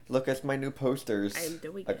Look at my new posters. I'm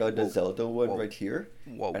doing I got a Zelda one right here.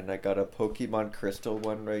 Whoa. And I got a Pokemon Crystal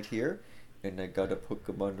one right here. And I got a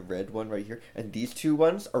Pokemon Red one right here. And these two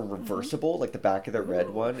ones are reversible. Like the back of the red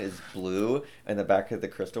one is blue. And the back of the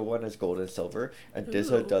crystal one is gold and silver. And this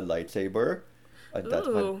is the lightsaber. And that's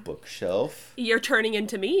my bookshelf. You're turning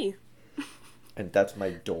into me. And that's my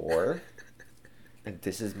door. And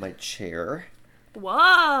this is my chair.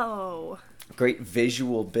 Whoa. Great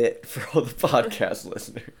visual bit for all the podcast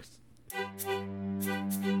listeners.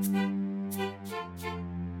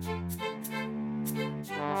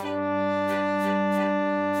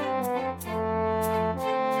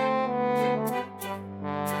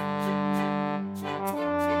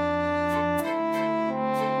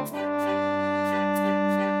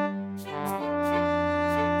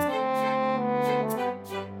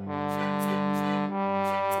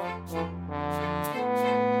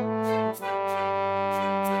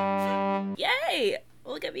 Yay!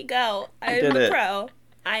 Look at me go. I did am a it. pro.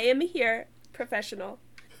 I am here. Professional.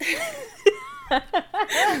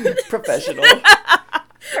 Professional.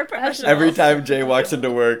 Professional. Every time Jay walks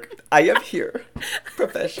into work, I am here.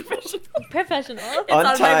 Professional. Professional. It's On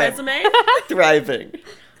on time. my resume. Thriving.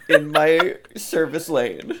 In my service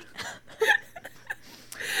lane.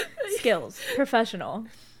 Skills. Professional.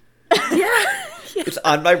 Yeah. It's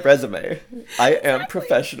on my resume. I am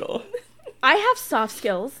professional. I have soft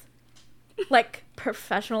skills. Like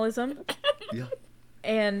professionalism Yeah.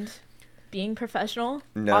 and being professional,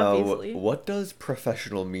 Now, obviously. what does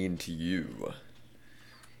professional mean to you?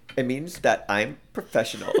 It means that I'm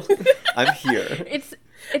professional. I'm here. It's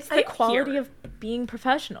the I'm quality here. of being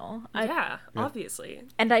professional. Yeah, obviously.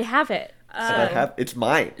 And I have it. And I have it's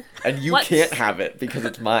mine. And you What's- can't have it because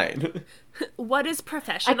it's mine. What is I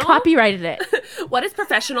professional? copyrighted it. What is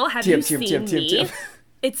professional? Have TM, you TM, seen TM, me? TM.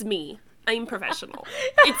 It's me. I'm professional.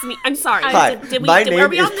 It's me. I'm sorry. Hi, Did we, my were name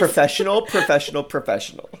we is on this? Professional. Professional,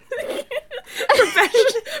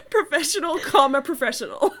 comma,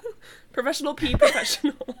 professional. Professional P,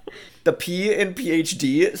 professional. The P in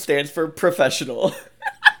PhD stands for professional.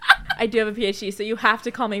 I do have a PhD, so you have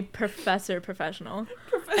to call me Professor Professional.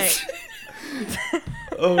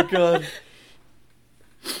 Oh god.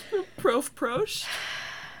 Prosh.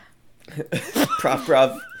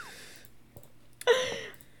 Prof.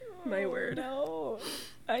 My word. No,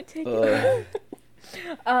 I take it.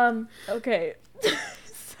 Okay.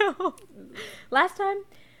 So, last time,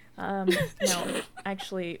 no,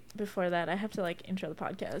 actually, before that, I have to intro the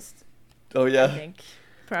podcast. Oh I yeah. think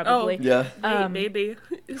probably. Yeah. Hey, baby.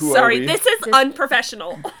 Who are Sorry, we? this is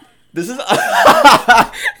unprofessional. This is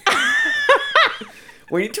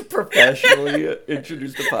We need to professionally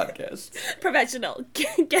introduce the podcast. Professional.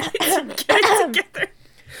 Get it together.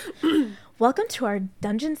 Welcome to our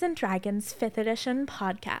Dungeons and Dragons 5th edition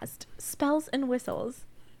podcast, Spells and Whistles.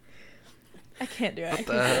 I can't do it. What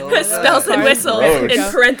the hell is Spells and that? whistles Gross.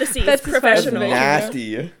 in parentheses. That's as far as That's Professional. the-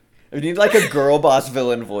 nasty. If you need a girl boss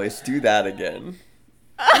villain voice, do that again.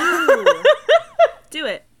 Do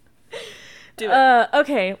it. Do it.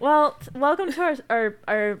 Okay, well, welcome to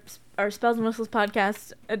our Spells and Whistles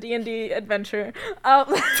podcast, a D&D adventure.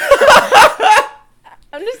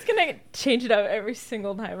 I'm just gonna change it up every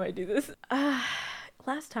single time I do this.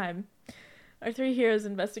 Last time, our three heroes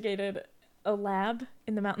investigated a lab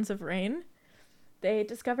in the Mountains of Rain. They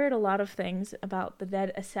discovered a lot of things about the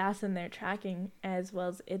dead assassin they're tracking, as well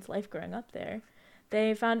as its life growing up there.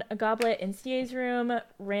 They found a goblet in CA's room,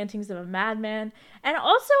 rantings of a madman, and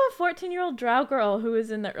also a 14-year-old drow girl who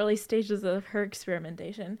was in the early stages of her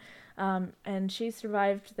experimentation. And she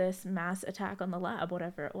survived this mass attack on the lab,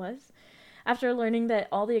 whatever it was. After learning that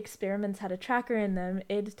all the experiments had a tracker in them,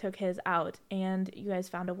 Id took his out, and you guys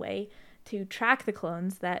found a way to track the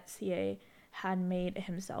clones that CA had made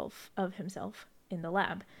himself in the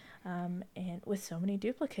lab. And with so many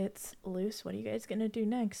duplicates loose, what are you guys gonna do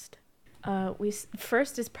next?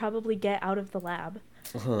 First is probably get out of the lab.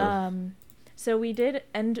 So we did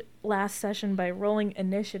end last session by rolling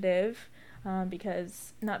initiative,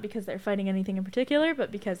 because not because they're fighting anything in particular,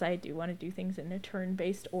 but because I do want to do things in a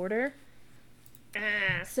turn-based order.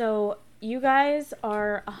 So you guys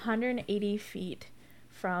are 180 feet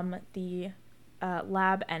from the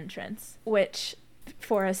lab entrance, which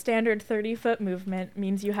for a standard 30-foot movement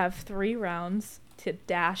means you have 3 rounds to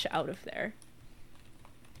dash out of there.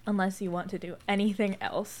 Unless you want to do anything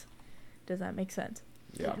else. Does that make sense?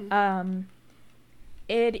 Yeah.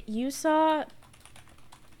 Id, you saw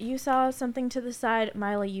something to the side.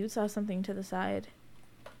 Mila, you saw something to the side.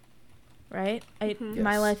 Right? Yes.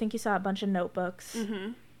 Mila, I think you saw a bunch of notebooks.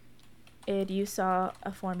 Mm-hmm. Id, you saw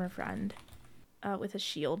a former friend with a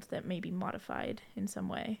shield that may be modified in some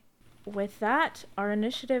way. with that, our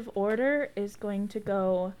initiative order is going to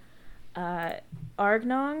go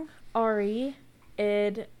Argnong, Ari,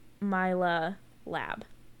 Id, Mila, Lab.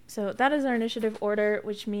 So that is our initiative order,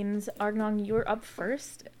 which means Argnong, you're up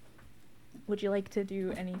first. Would you like to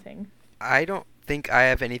do anything? I don't think I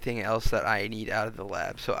have anything else that I need out of the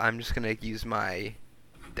lab, so I'm just going to use my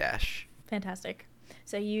dash. Fantastic.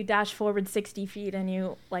 So you dash forward 60 feet and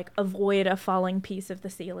you like avoid a falling piece of the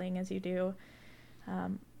ceiling as you do.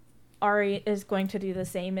 Ari is going to do the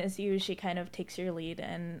same as you. She kind of takes your lead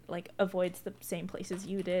and like avoids the same places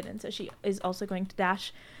you did, and so she is also going to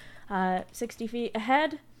dash 60 feet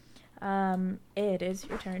ahead. It is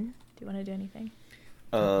your turn. Do you want to do anything?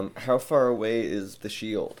 How far away is the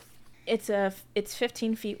shield? It's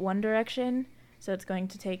 15 feet one direction, so it's going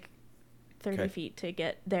to take 30 feet to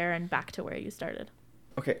get there and back to where you started.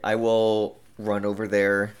 Okay, I will run over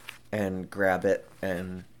there and grab it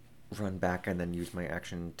and run back and then use my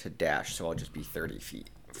action to dash, so I'll just be 30 feet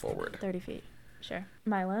forward. 30 feet. Sure.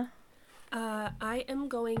 Mila? I am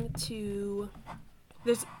going to...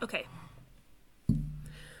 Okay.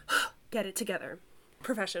 Get it together.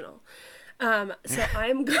 Professional. So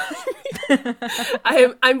I'm going...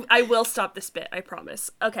 I will stop this bit, I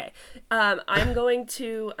promise. Okay. I'm going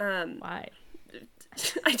to... Why?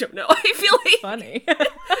 I don't know. I feel like... Funny.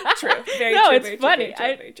 True. Very no, true. it's very funny.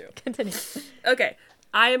 True, very true. Continue. Okay.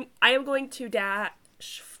 I am going to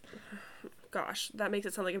dash... Gosh, that makes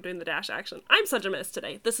it sound like I'm doing the dash action. I'm such a mess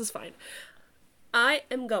today. This is fine. I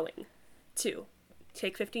am going to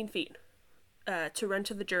take 15 feet to run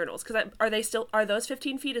to the journals. Because are those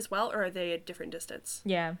 15 feet as well, or are they a different distance?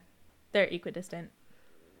 Yeah, they're equidistant.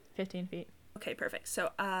 15 feet. Okay, perfect.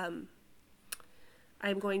 So I'm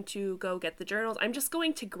going to go get the journals. I'm just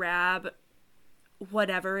going to grab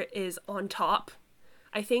whatever is on top.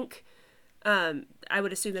 I think I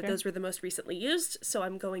would assume that those were the most recently used, so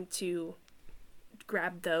I'm going to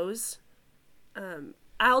grab those.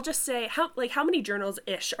 I'll just say how many journals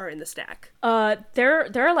ish are in the stack? There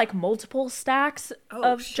are like multiple stacks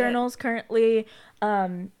of journals currently.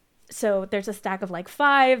 So there's a stack of like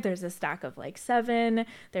 5, there's a stack of like 7,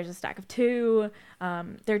 there's a stack of 2,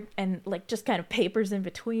 and like just kind of papers in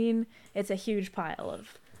between. It's a huge pile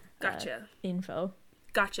of info.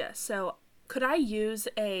 Gotcha. So could I use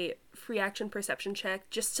a free action perception check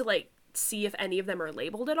just to like see if any of them are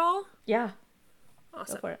labeled at all? Yeah.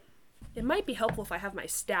 Awesome. Go for it. It might be helpful if I have my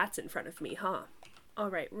stats in front of me, huh? All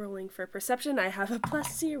right, rolling for perception. I have a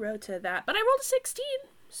 +0 to that, but I rolled a 16,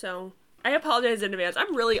 so I apologize in advance.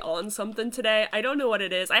 I'm really on something today. I don't know what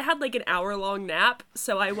it is. I had like an hour-long nap,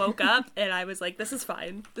 so I woke up and I was like, this is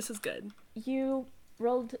fine. This is good. You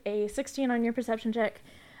rolled a 16 on your perception check.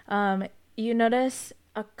 You notice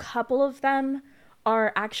a couple of them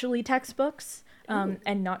are actually textbooks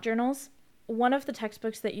and not journals. One of the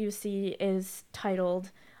textbooks that you see is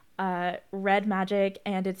titled Red Magic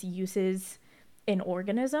and Its Uses in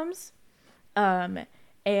Organisms.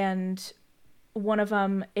 And one of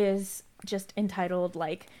them is just entitled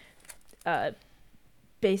like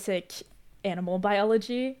Basic Animal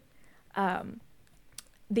Biology.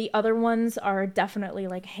 The other ones are definitely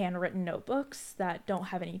like handwritten notebooks that don't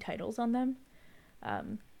have any titles on them.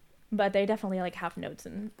 But they definitely like have notes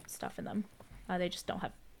and stuff in them. They just don't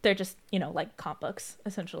have, they're just, like comp books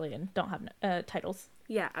essentially and don't have titles.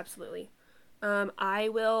 Yeah, absolutely. I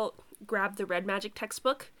will grab the Red Magic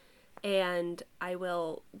textbook and I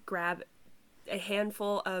will grab a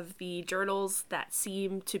handful of the journals that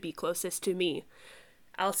seem to be closest to me.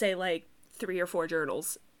 I'll say like 3 or 4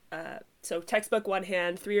 journals. So textbook one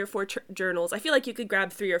hand, 3 or 4 journals. I feel like you could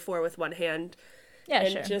grab 3 or 4 with one hand. Yeah,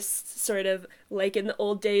 and sure. just sort of like in the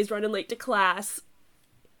old days running late to class,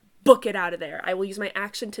 book it out of there. I will use my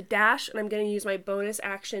action to dash, and I'm going to use my bonus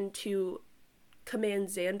action to command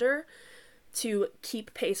Xander to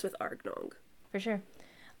keep pace with Argnong. For sure.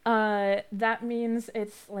 That means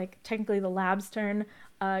it's like technically the lab's turn.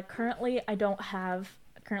 Currently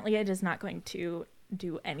it is not going to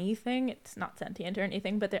do anything. It's not sentient or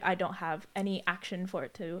anything, but I don't have any action for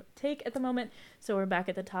it to take at the moment. So we're back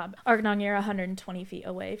at the top. Argnong, you're 120 feet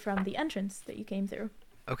away from the entrance that you came through.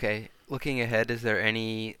 Okay, looking ahead, is there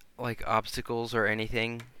any like obstacles or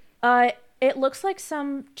anything? It looks like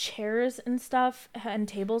some chairs and stuff and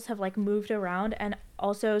tables have like moved around, and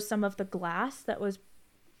also some of the glass that was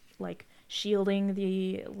like shielding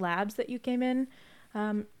the labs that you came in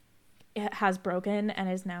it has broken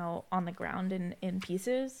and is now on the ground in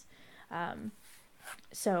pieces.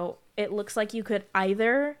 So it looks like you could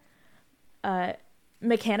either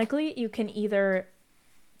mechanically you can either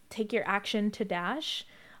take your action to dash,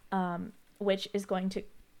 which is going to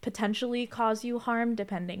potentially cause you harm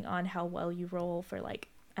depending on how well you roll for like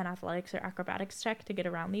an athletics or acrobatics check to get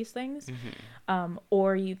around these things. Mm-hmm.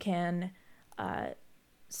 Or you can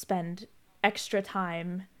spend extra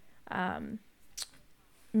time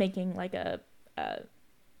making like a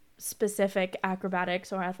specific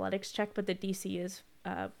acrobatics or athletics check, but the DC is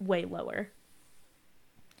way lower.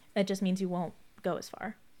 It just means you won't go as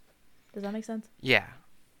far. Does that make sense? Yeah.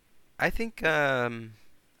 I think I'm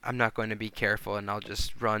not going to be careful, and I'll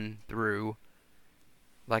just run through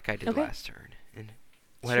like I did last turn. And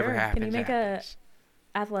whatever happens, Can you make happens.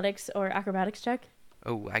 a athletics or acrobatics check?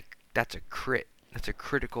 Oh, that's a crit. That's a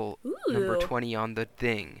critical Ooh. number 20 on the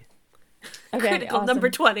thing. Okay, Critical awesome. number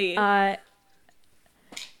 20.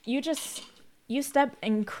 You step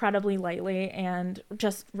incredibly lightly and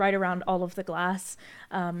just right around all of the glass,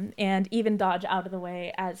 and even dodge out of the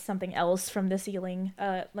way as something else from the ceiling,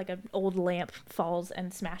 like an old lamp, falls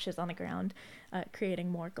and smashes on the ground, creating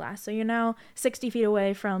more glass. So you're now 60 feet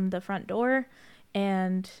away from the front door,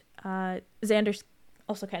 and Xander's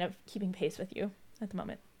also kind of keeping pace with you at the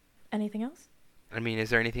moment. Anything else? I mean, is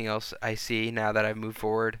there anything else I see now that I've moved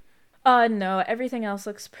forward? No, everything else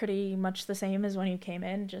looks pretty much the same as when you came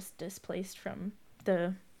in, just displaced from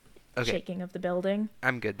the shaking of the building.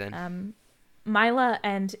 I'm good then. Mila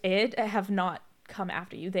and Id have not come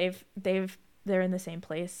after you. They're in the same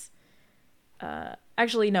place.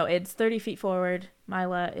 Actually, no, Id's 30 feet forward.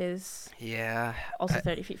 Mila is also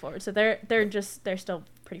 30 feet forward. So they're still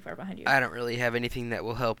pretty far behind you. I don't really have anything that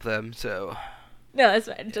will help them, so. No, that's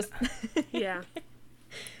fine. Just Yeah.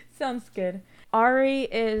 sounds good. Ari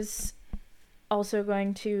is also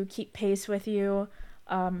going to keep pace with you,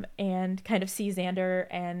 and kind of see Xander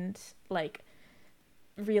and like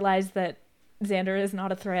realize that Xander is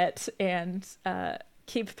not a threat, and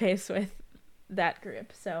keep pace with that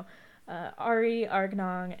group. So Ari,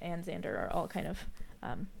 Argnong, and Xander are all kind of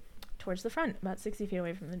towards the front, about 60 feet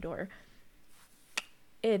away from the door.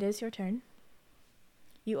 It is your turn.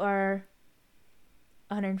 You are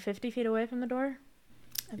 150 feet away from the door,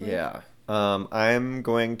 I believe. Yeah. I'm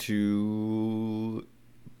going to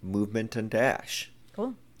movement and dash.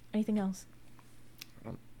 Cool. Anything else? I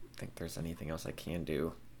don't think there's anything else I can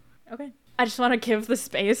do. Okay. I just want to give the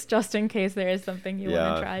space just in case there is something you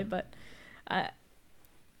want to try, but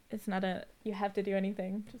it's not you have to do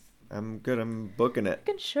anything. Just I'm good. I'm booking it.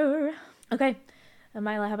 making sure. Okay.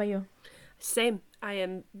 Mila, how about you? Same. I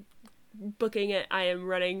am booking it. I am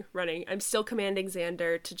running. I'm still commanding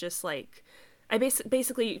Xander to just like...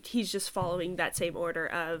 basically, he's just following that same order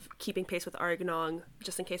of keeping pace with Argnong,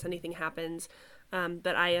 just in case anything happens.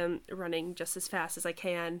 But I am running just as fast as I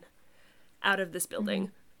can out of this building.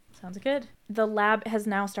 Mm-hmm. Sounds good. The lab has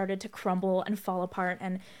now started to crumble and fall apart,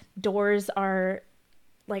 and doors are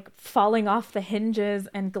like falling off the hinges,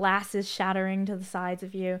 and glass is shattering to the sides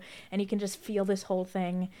of you, and you can just feel this whole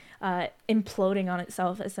thing imploding on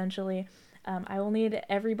itself, essentially. I will need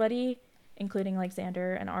everybody, including like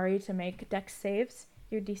Xander and Ari, to make dex saves.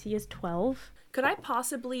 Your DC is 12. Could I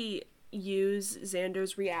possibly use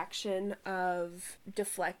Xander's reaction of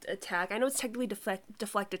deflect attack? I know it's technically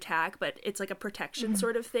deflect attack, but it's like a protection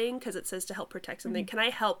sort of thing because it says to help protect something. Can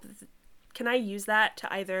I use that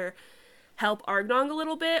to either help Argnong a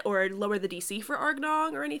little bit or lower the DC for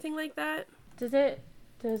Argnong or anything like that? Does it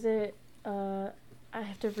I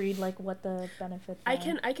have to read like what the benefits are.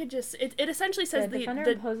 I could just it essentially says the defender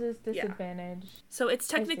imposes disadvantage. So it's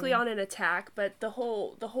technically on an attack, but the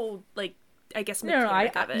whole like I guess No,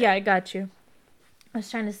 mechanic of it. I got you. I was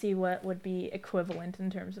trying to see what would be equivalent in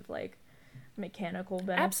terms of like mechanical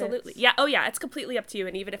benefits. Absolutely. Yeah. Oh yeah, it's completely up to you,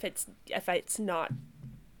 and even if it's not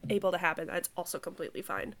able to happen, that's also completely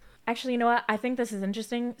fine. Actually, you know what? I think this is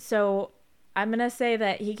interesting. So I'm going to say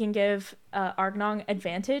that he can give Argnong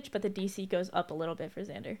advantage, but the DC goes up a little bit for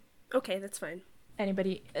Xander. Okay, that's fine.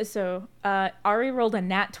 Anybody? So Ari rolled a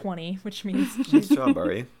nat 20, which means Nice job,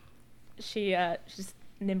 Ari. she just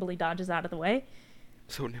nimbly dodges out of the way.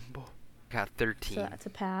 So nimble. Got 13. So that's a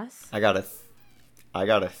pass. I got a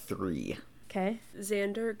 3. Okay.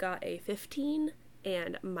 Xander got a 15,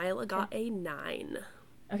 and Mila got a 9.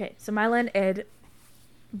 Okay, so Mila and Ed,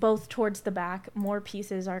 both towards the back. More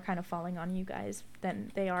pieces are kind of falling on you guys than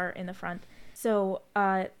they are in the front. So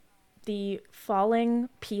the falling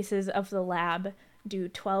pieces of the lab do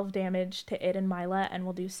 12 damage to Ed and Mila, and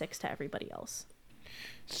will do 6 to everybody else.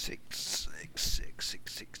 6.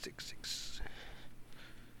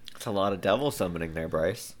 That's a lot of devil summoning there,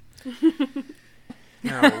 Bryce.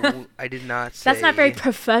 No, I did not say... That's not very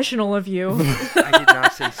professional of you. I did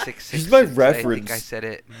not say 6. This is my I reference. think I said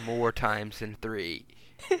it more times than 3.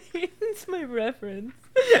 It's my reference.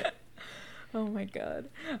 Oh my god.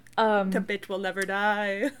 The bitch will never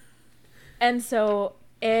die. And so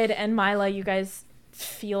Ed and Mila, you guys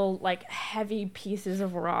feel like heavy pieces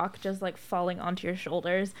of rock just like falling onto your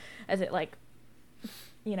shoulders as it like,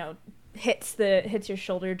 you know, hits your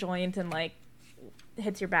shoulder joint and like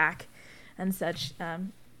hits your back and such,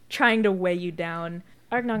 trying to weigh you down.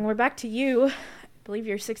 Argnong, we're back to you. I believe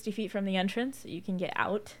you're 60 feet from the entrance, so you can get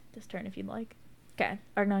out this turn if you'd like. Okay,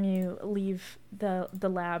 Argnong, you leave the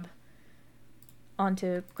lab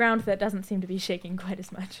onto ground that doesn't seem to be shaking quite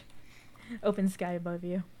as much. Open sky above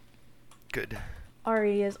you. Good.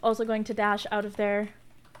 Ari is also going to dash out of there,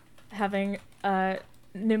 having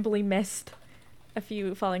nimbly missed a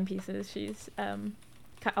few falling pieces. She's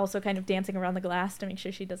also kind of dancing around the glass to make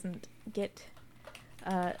sure she doesn't get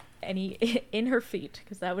any in her feet,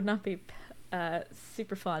 because that would not be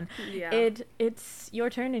super fun. Yeah. It's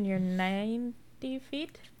your turn, and you're 90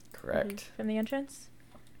 feet Correct. from the entrance.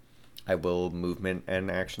 I will movement and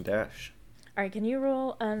action dash. All right, can you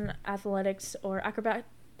roll an athletics or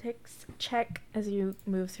acrobatics check as you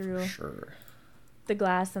move through Sure. the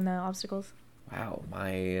glass and the obstacles? Wow,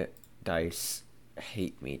 my dice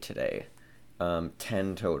hate me today.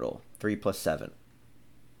 10 total. 3 plus 7.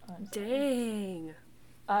 Dang.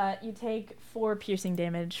 You take 4 piercing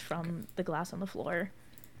damage from the glass on the floor.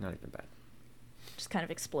 Not even bad. Just kind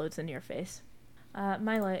of explodes into your face.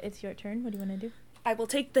 Mila, it's your turn. What do you want to do? I will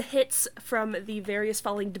take the hits from the various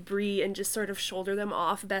falling debris and just sort of shoulder them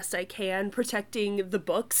off best I can, protecting the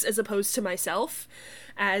books as opposed to myself,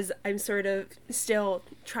 as I'm sort of still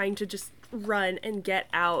trying to just run and get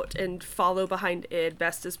out and follow behind Id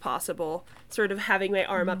best as possible, sort of having my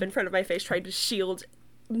arm up in front of my face, trying to shield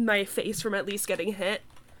my face from at least getting hit.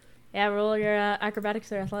 Yeah, roll your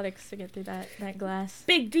acrobatics or athletics to get through that glass.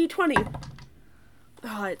 Big D20.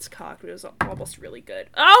 Oh, it's cocked. It was almost really good.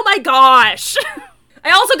 Oh my gosh! I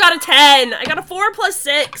also got a 10. I got a 4 plus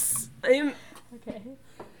 6. Okay.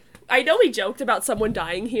 I know we joked about someone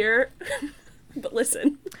dying here, but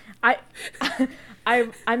listen.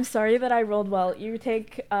 I'm sorry that I rolled well. You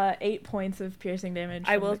take 8 points of piercing damage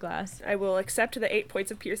from the glass. I will accept the 8 points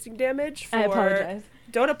of piercing damage. I apologize.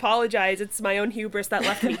 Don't apologize. It's my own hubris that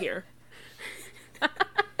left me here.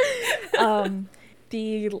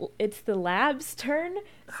 It's the lab's turn.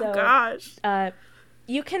 So, oh gosh.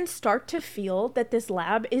 You can start to feel that this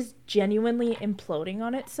lab is genuinely imploding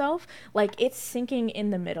on itself. Like, it's sinking in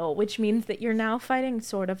the middle, which means that you're now fighting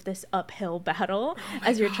sort of this uphill battle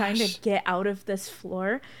as you're trying to get out of this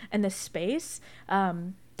floor and this space.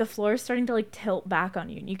 The floor is starting to, like, tilt back on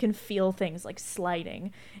you, and you can feel things, like,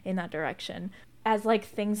 sliding in that direction. As, like,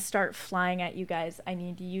 things start flying at you guys, I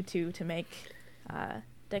need you two to make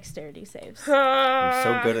dexterity saves. I'm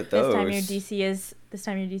so good at those. This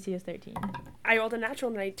time your DC is 13. I rolled a natural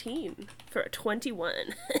 19 for a 21.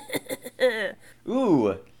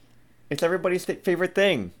 Ooh, it's everybody's favorite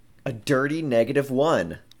thing. A dirty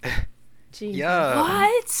 -1. Jeez. Yeah.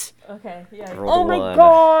 What? Okay, yeah. Rolled a 1.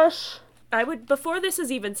 Gosh. I would, before this is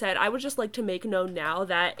even said, I would just like to make known now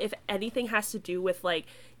that if anything has to do with, like,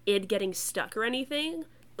 Id getting stuck or anything,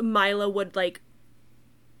 Mila would, like,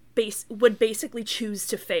 basically choose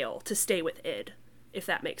to fail to stay with Id, if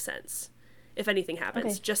that makes sense. If anything happens,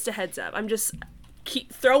 Okay. just a heads up. I'm just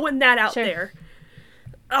keep throwing that out Sure. there.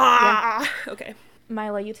 Okay.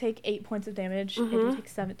 Mila, you take 8 points of damage, and you take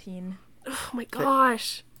 17. Oh my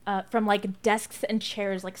gosh. From, like, desks and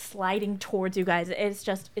chairs, like, sliding towards you guys.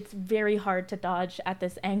 It's very hard to dodge at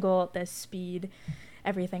this angle, at this speed,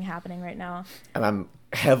 everything happening right now. And I'm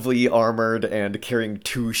heavily armored and carrying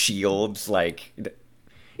 2 shields. Like,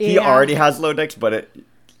 he already has low dex, but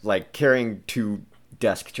carrying 2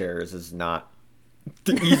 desk chairs is not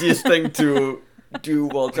the easiest thing to do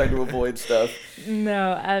while trying to avoid stuff.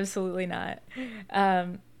 No, absolutely not.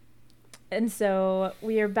 And so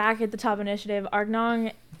we are back at the top initiative.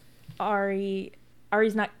 Argnong, Ari's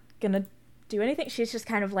not gonna do anything. She's just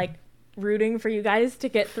kind of like rooting for you guys to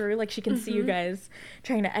get through. Like, she can see you guys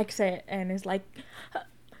trying to exit and is like,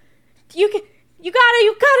 you got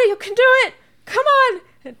it, you can do it. Come on.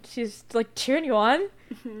 And she's like cheering you on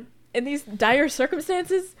in these dire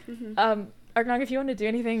circumstances. Argnong, if you want to do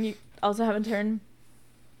anything, you also have a turn.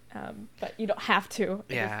 But you don't have to.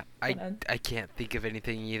 Yeah, I can't think of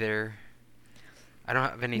anything either. I don't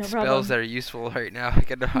have any No spells problem. that are useful right now. I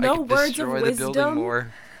could words of destroy the building wisdom?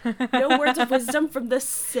 more. No words of wisdom from the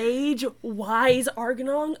sage, wise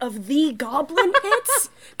Argnong of the Goblin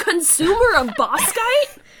Pits, consumer of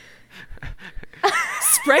Boskite,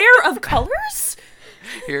 sprayer of colors?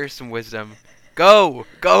 Here's some wisdom. Go!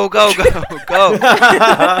 Go, go, go, go!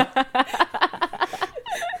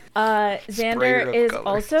 Xander of is colors.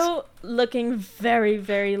 also looking very,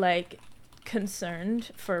 very, like,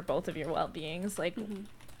 concerned for both of your well-beings, like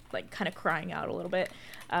kind of crying out a little bit.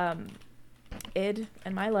 Id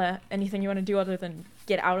and Mila, anything you want to do other than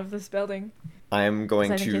get out of this building? I'm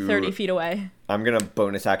going I think you're to 30 feet away. I'm gonna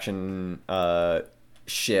bonus action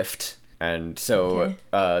shift, and so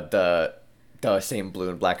Okay. the same blue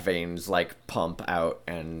and black veins like pump out,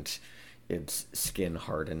 and its skin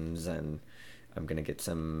hardens, and I'm gonna get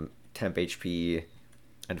some temp HP,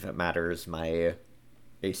 and if it matters, my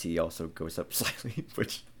AC also goes up slightly,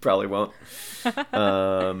 which probably won't.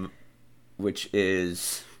 Which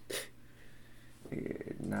is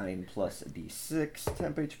 9 plus a d6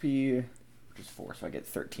 temp HP, which is 4, so I get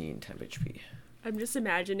 13 temp HP. I'm just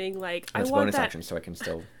imagining, like, That's I want bonus that. action, so I can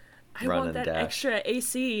still I run want and that dash. extra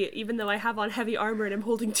AC, even though I have on heavy armor and I'm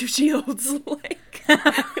holding 2 shields. Like,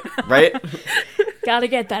 Right? Gotta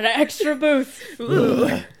get that extra boost.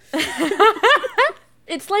 Ugh.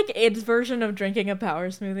 It's like Id's version of drinking a power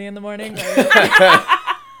smoothie in the morning. Where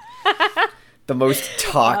The most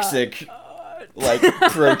toxic, like,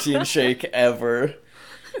 protein shake ever.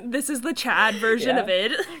 this is the Chad version Yeah. of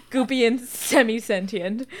it. goopy and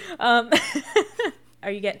semi-sentient.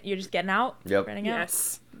 You're just getting out? Yep. Running out?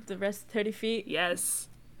 Yes. The rest 30 feet? Yes.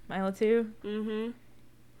 Milo too? Mm-hmm.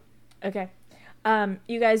 Okay.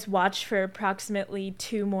 You guys watch for approximately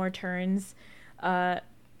 2 more turns.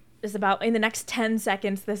 Is about in the next 10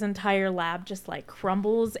 seconds, this entire lab just like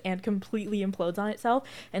crumbles and completely implodes on itself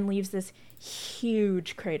and leaves this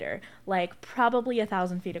huge crater, like probably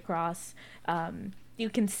 1,000 feet across. You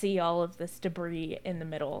can see all of this debris in the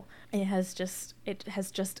middle. It has just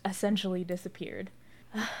essentially disappeared.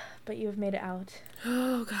 But you have made it out.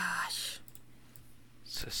 Oh, gosh.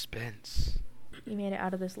 Suspense. You made it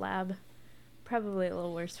out of this lab. Probably a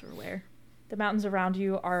little worse for wear. The mountains around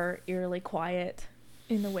you are eerily quiet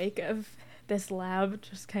in the wake of this lab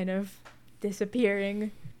just kind of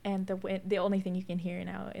disappearing, and the only thing you can hear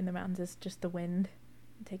now in the mountains is just the wind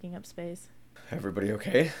taking up space. Everybody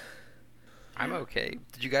okay? I'm okay.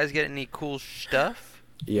 Did you guys get any cool stuff?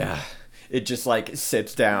 Yeah. It just, like,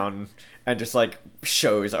 sits down and just, like,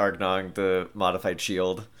 shows Argnog the modified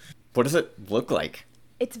shield. What does it look like?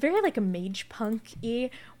 It's very like a mage punk-y,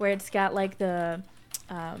 where it's got like the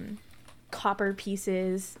copper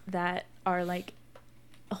pieces that are like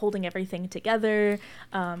holding everything together.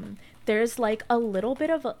 There's like a little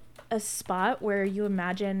bit of a spot where you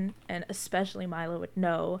imagine, and especially Milo would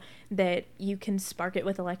know, that you can spark it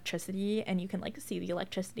with electricity, and you can like see the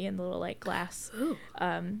electricity in the little like glass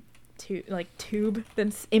tube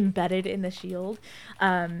that's embedded in the shield.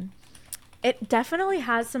 It definitely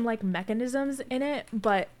has some like mechanisms in it,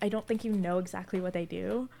 but I don't think you know exactly what they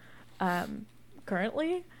do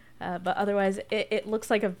currently. But otherwise, it looks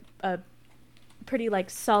like a pretty like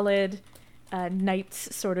solid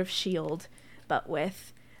knight's sort of shield, but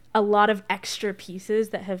with a lot of extra pieces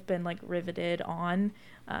that have been like riveted on,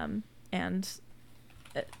 and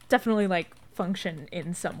definitely like function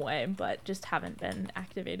in some way, but just haven't been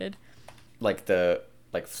activated. Like the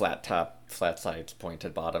flat top, flat sides,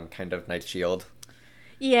 pointed bottom kind of knight shield.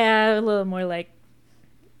 Yeah, a little more like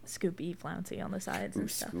scoopy, flouncy on the sides Ooh,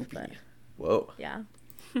 and stuff. scoopy. But Whoa. yeah.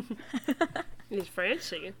 It's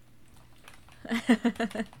fancy.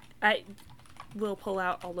 I will pull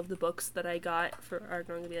out all of the books that I got for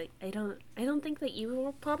Argong and be like, I don't think that you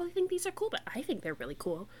will probably think these are cool, but I think they're really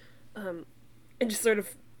cool. And just sort of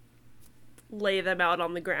lay them out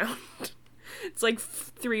on the ground. It's like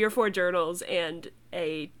 3 or 4 journals and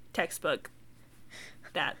a textbook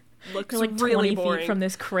that looks You're like really 20 boring. feet from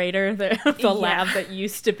this crater, the Yeah. lab that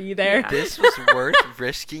used to be there. Yeah. This was worth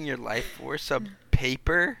risking your life for some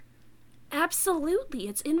paper? Absolutely,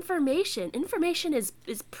 it's information. Information is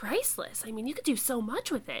priceless. I mean, you could do so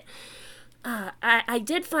much with it. I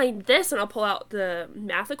did find this, and I'll pull out the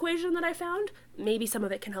math equation that I found. Maybe some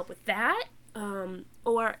of it can help with that,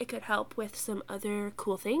 or it could help with some other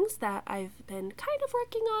cool things that I've been kind of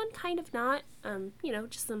working on, kind of not.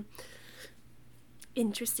 Just some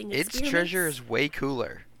interesting Its experiments. treasure is way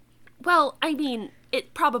cooler. Well, I mean,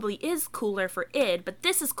 it probably is cooler for id, but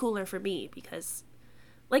this is cooler for me because,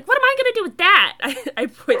 like, what am I gonna do with that? I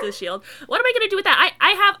point to the shield. What am I gonna do with that?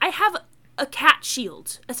 I have a cat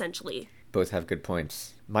shield, essentially. Both have good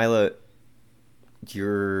points. Mila,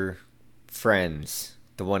 your friends,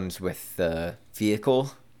 the ones with the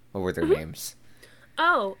vehicle, what were their names?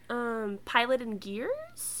 Oh, Pilot and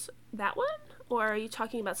Gears? That one? Or are you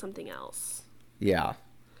talking about something else? Yeah.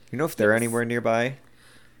 You know if they're Yes. anywhere nearby?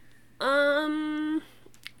 I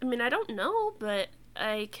mean, I don't know, but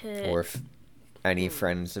I could... Or if any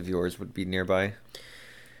friends of yours would be nearby?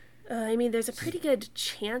 I mean, there's a pretty good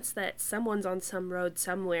chance that someone's on some road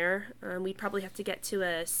somewhere. We'd probably have to get to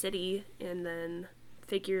a city and then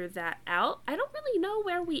figure that out. I don't really know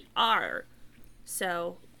where we are.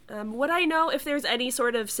 So, Would I know if there's any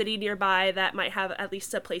sort of city nearby that might have at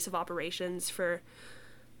least a place of operations for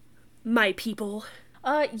my people?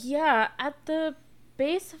 Yeah, at the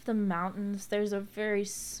base of the mountains, there's a very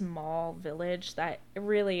small village that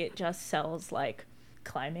really just sells, like,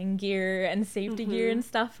 climbing gear and safety gear and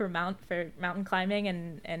stuff for mountain climbing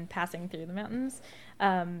and passing through the mountains.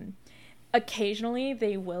 Occasionally,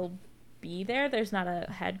 they will be there. There's not a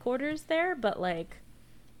headquarters there, but, like,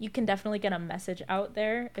 you can definitely get a message out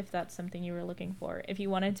there if that's something you were looking for. If you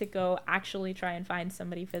wanted to go actually try and find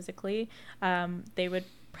somebody physically, they would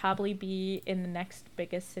probably be in the next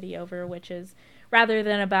biggest city over, which is, rather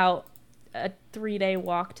than about a 3-day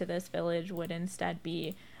walk to this village, would instead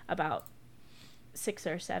be about 6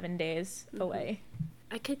 or 7 days away.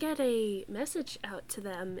 I could get a message out to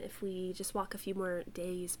them if we just walk a few more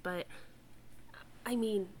days, but I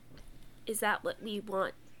mean, is that what we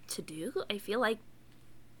want to do? I feel like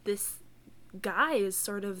this guy is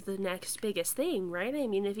sort of the next biggest thing, right? I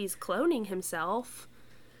mean, if he's cloning himself.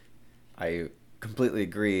 I completely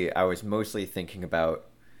agree. I was mostly thinking about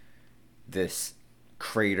this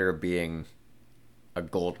crater being a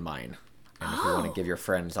gold mine. And if you want to give your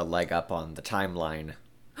friends a leg up on the timeline,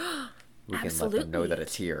 we can let them know that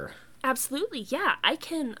it's here. Absolutely, yeah. I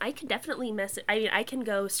can definitely message. I mean, I can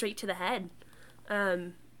go straight to the head.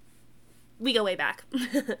 We go way back.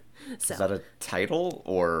 So. Is that a title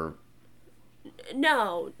or?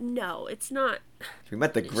 No, it's not. We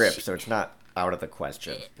met the grip, so it's not out of the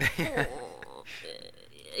question.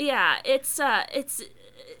 Yeah, it's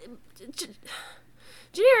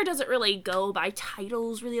Janira doesn't really go by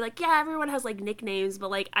titles, really. Like, yeah, everyone has, like, nicknames, but,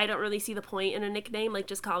 like, I don't really see the point in a nickname. Like,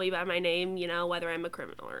 just call me by my name, you know, whether I'm a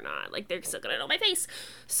criminal or not. Like, they're still gonna know my face.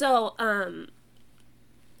 So, I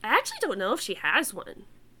actually don't know if she has one.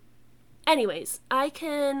 Anyways, I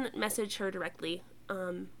can message her directly.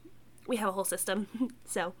 We have a whole system.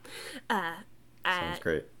 So, Sounds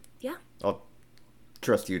great. Yeah. I'll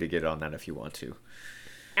trust you to get on that if you want to.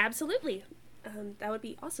 Absolutely. That would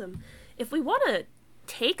be awesome. If we want to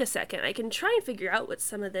take a second, I can try and figure out what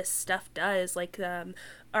some of this stuff does, like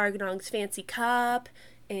Argnong's fancy cup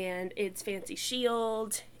and its fancy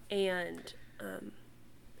shield, and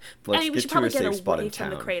Let's we get should to probably a get safe spot away in from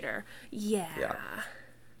the town. crater. Yeah.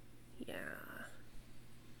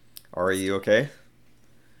 Are you okay?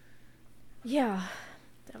 Yeah,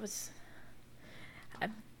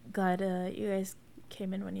 I'm glad you guys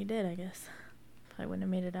came in when you did, I guess. Probably wouldn't have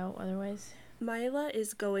made it out otherwise. Mila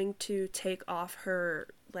is going to take off her,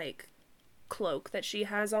 like, cloak that she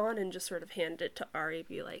has on and just sort of hand it to Ari,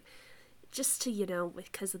 be like, just to, you know,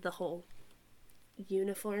 because of the whole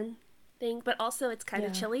uniform thing, but also it's kind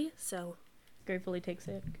of chilly, so. Gratefully takes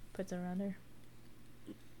it, puts it around her.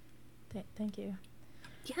 Thank you.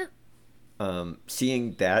 Yeah.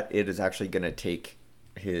 Seeing that, it is actually going to take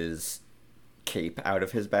his cape out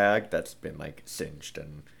of his bag that's been, like, singed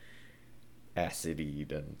and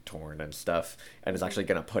acidied and torn and stuff, and is actually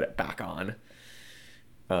going to put it back on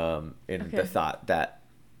in the thought that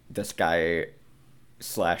this guy /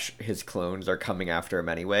 his clones are coming after him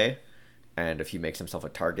anyway, and if he makes himself a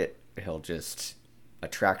target, he'll just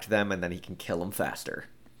attract them and then he can kill them faster.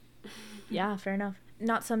 Yeah, fair enough.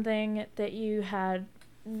 Not something that you had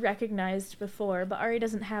recognized before, but Ari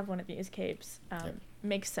doesn't have one of these capes.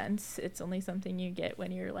 Makes sense. It's only something you get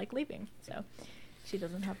when you're, like, leaving, so she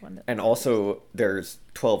doesn't have one. And also, there's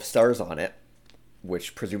 12 stars on it,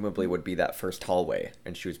 which presumably would be that first hallway,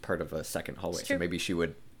 and she was part of a second hallway, so maybe she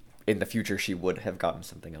would, in the future, she would have gotten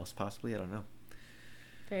something else, possibly. I don't know.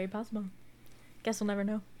 Very possible. Guess we'll never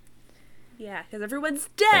know. Yeah, because everyone's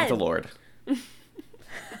dead! Thank the Lord.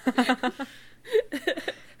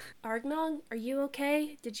 Argnong, are you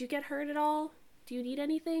okay? Did you get hurt at all? Do you need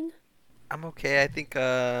anything? I'm okay. I think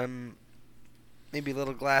maybe a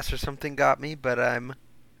little glass or something got me, but I'm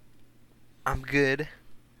good.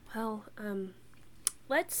 Well,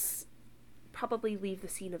 let's probably leave the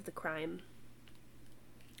scene of the crime.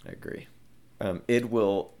 I agree. Id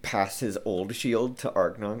will pass his old shield to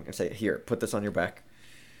Argnong and say, "Here, put this on your back."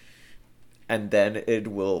 And then Id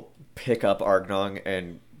will pick up Argnong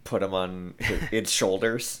and put him on Id's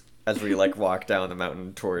shoulders as we, like, walk down the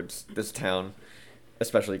mountain towards this town.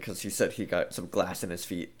 Especially because he said he got some glass in his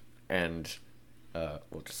feet, and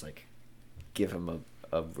we'll just, like, give him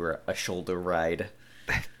a shoulder ride.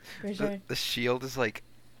 For sure. The shield is like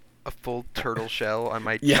a full turtle shell on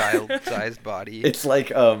my child-sized body. It's like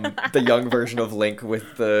the young version of Link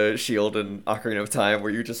with the shield in Ocarina of Time,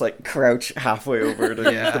 where you just, like, crouch halfway over to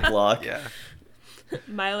use the block. Yeah.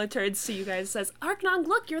 Mila turns to you guys and says, Argnong,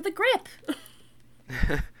 look, you're the grip!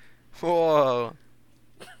 Whoa.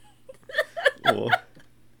 Cool.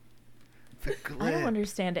 The I don't glip.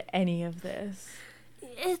 understand any of this.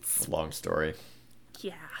 It's Long story.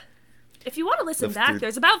 yeah. If you want to listen Live back, through-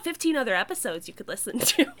 there's about 15 other episodes you could listen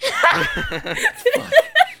to.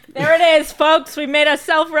 There it is, folks. We made a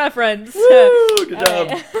self-reference. Woo, good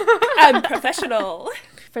job. I'm professional.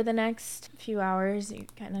 For the next few hours, you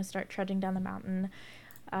kind of start trudging down the mountain.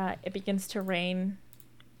 It begins to rain.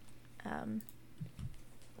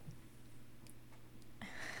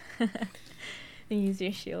 You use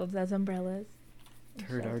your shields as umbrellas.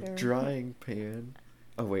 Turn our Shelter. drying pan.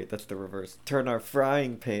 Oh wait, that's the reverse. Turn our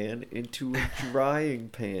frying pan into a drying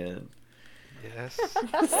pan. Yes.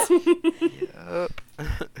 Yup.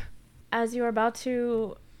 As you are about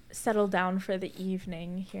to settle down for the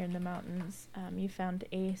evening here in the mountains, you found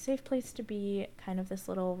a safe place to be, kind of this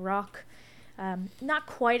little rock. Not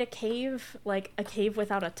quite a cave, like a cave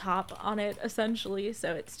without a top on it, essentially.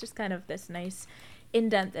 So it's just kind of this nice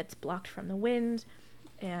indent that's blocked from the wind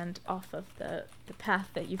and off of the path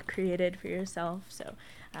that you've created for yourself. So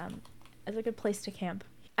it's a good place to camp.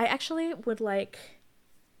 I actually would like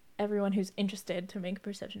everyone who's interested to make a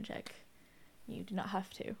perception check. You do not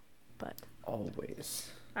have to, but...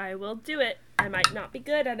 Always. I will do it. I might not be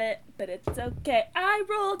good at it, but it's okay. I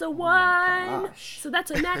rolled a 1. gosh. So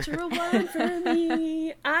that's a natural 1 for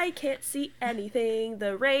me. I can't see anything.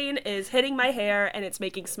 The rain is hitting my hair and it's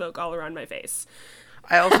making smoke all around my face.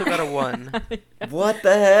 I also got a 1. What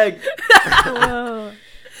the heck? Whoa.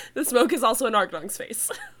 The smoke is also in Argnong's face.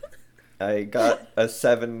 I got a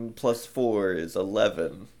 7 plus 4 is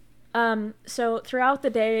 11. So throughout the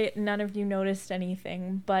day, none of you noticed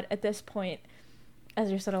anything, but at this point, as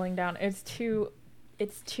you're settling down, it's too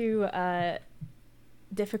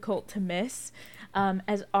difficult to miss.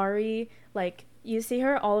 As Ari, like, you see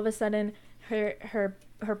her all of a sudden, her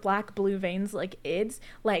black blue veins, like ids,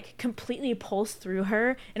 like completely pulse through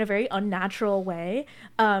her in a very unnatural way,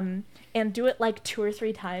 and do it like 2 or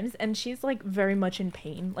 3 times, and she's like very much in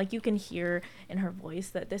pain. Like, you can hear in her voice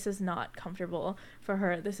that this is not comfortable for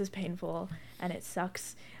her. This is painful and it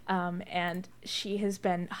sucks. And she has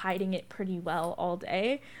been hiding it pretty well all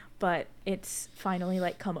day, but it's finally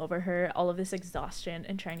like come over her. All of this exhaustion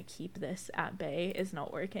and trying to keep this at bay is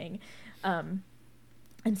not working.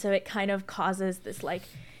 And so it kind of causes this like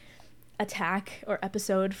attack or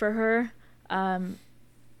episode for her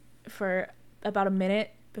for about a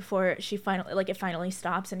minute before she finally, like, it finally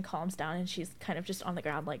stops and calms down, and she's kind of just on the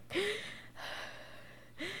ground like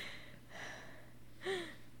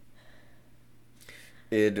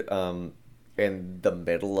Id, in the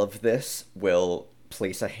middle of this, will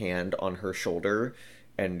place a hand on her shoulder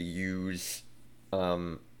and use,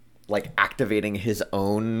 like, activating his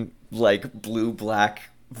own, like, blue-black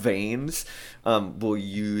veins. Will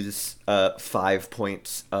use 5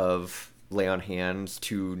 points of lay on hands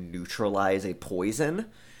to neutralize a poison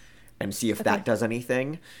and see if that does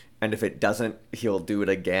anything. And if it doesn't, he'll do it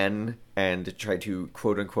again and try to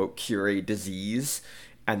quote-unquote cure a disease.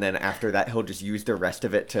 And then after that, he'll just use the rest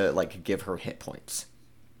of it to, like, give her hit points.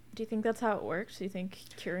 Do you think that's how it works? Do you think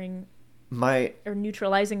curing My or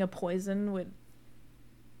neutralizing a poison would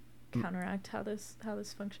counteract how this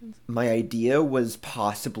functions? my idea was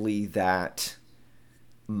possibly that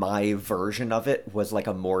my version of it was, like,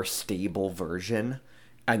 a more stable version.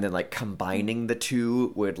 And then, like, combining the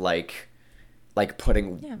two would, like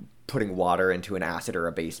putting water into an acid or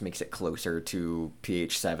a base makes it closer to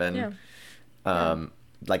pH 7.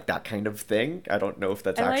 Like that kind of thing. I don't know if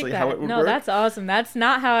that's actually how it would work. No, that's awesome. That's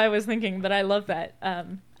not how I was thinking, but I love that.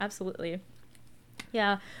 Absolutely.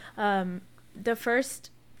 Yeah. The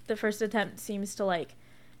first attempt seems to like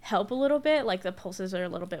help a little bit. Like the pulses are a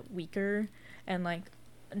little bit weaker and like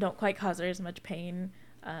don't quite cause her as much pain.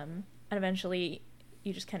 And eventually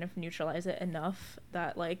you just kind of neutralize it enough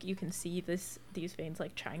that like you can see these veins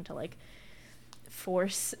like trying to like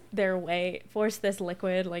force this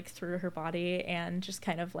liquid like through her body and just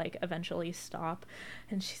kind of like eventually stop.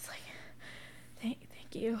 And she's like,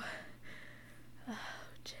 thank you.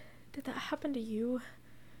 Did that happen to you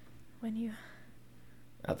when you...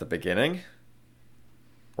 At the beginning?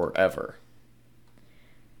 Or ever?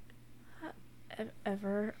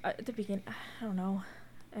 Ever? At the beginning? I don't know.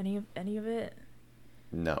 Any of it?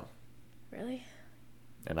 No. Really?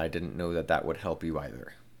 And I didn't know that would help you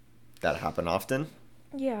either. That happen often?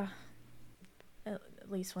 Yeah. At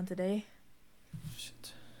least once a day.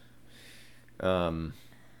 Shit.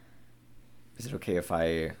 Is it okay if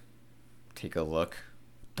I take a look?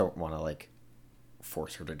 Don't want to, like,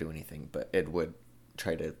 force her to do anything, but it would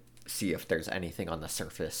try to see if there's anything on the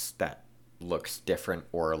surface that looks different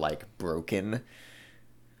or, like, broken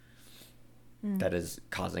that is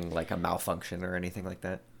causing, like, a malfunction or anything like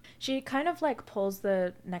that. She kind of like pulls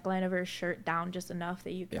the neckline of her shirt down just enough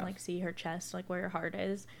that you can Yeah. like see her chest, like where her heart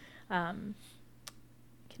is. Can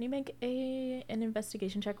you make an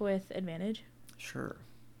investigation check with advantage? Sure.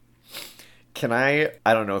 Can I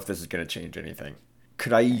don't know if this is going to change anything.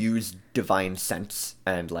 Could I use divine sense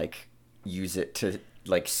and like use it to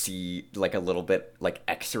like see like a little bit like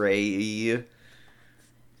x-ray?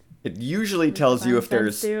 It usually tells you if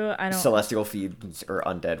Divine sense there's I don't... celestial fiends or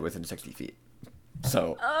undead within 60 feet.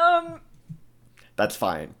 So that's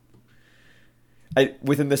fine.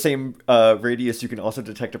 Within the same radius, you can also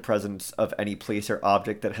detect a presence of any place or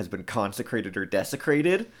object that has been consecrated or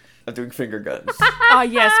desecrated. I'm doing finger guns. Ah,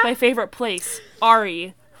 yes, my favorite place.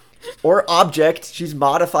 Ari. Or object. She's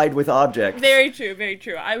modified with object. Very true, very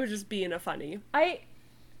true. I was just being a funny. No,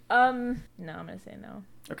 I'm gonna say no.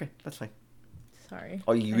 Okay, that's fine. Sorry.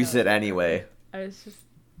 I'll use it anyway. I was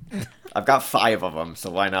just... I've got 5 of them,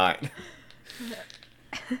 so why not?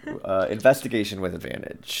 Investigation with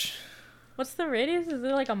advantage. What's the radius? Is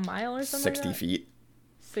it like a mile or something? 60 feet.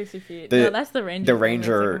 60 feet. The- No, that's the ranger. The thing.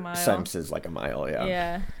 ranger That's like a mile. sense is like a mile,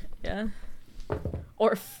 yeah. Yeah.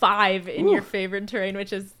 Or 5 in your Ooh. favorite terrain,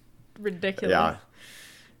 which is ridiculous.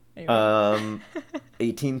 Yeah. Anyway.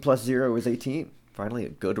 18 plus 0 is 18. Finally, a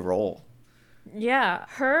good roll. Yeah,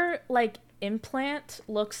 her like implant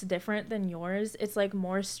looks different than yours. It's like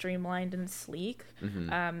more streamlined and sleek.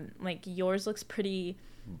 Like yours looks pretty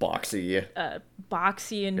Boxy.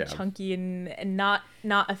 boxy and Yeah. chunky and not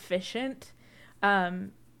efficient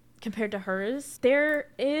compared to hers. There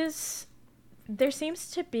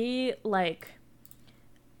seems to be like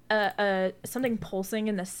a something pulsing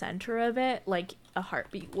in the center of it, like a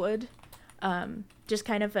heartbeat would. Just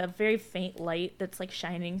kind of a very faint light that's like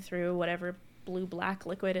shining through whatever blue black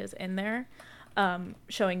liquid is in there,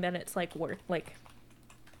 showing that it's like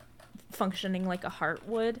functioning like a heart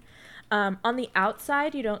would. On the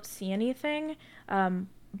outside, you don't see anything,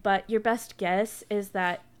 but your best guess is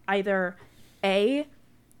that either A,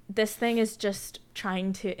 this thing is just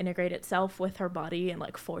trying to integrate itself with her body and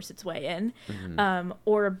like force its way in,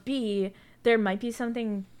 or B, there might be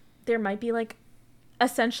like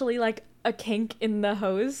essentially like a kink in the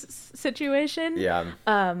hose situation. Yeah.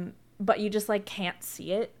 But you just like can't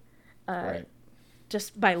see it Right.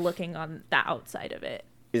 just by looking on the outside of it.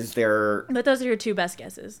 Is there But those are your two best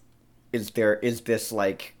guesses. is this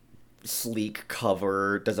like sleek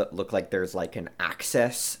cover? Does it look like there's like an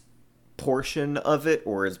access portion of it,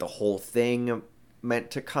 or is the whole thing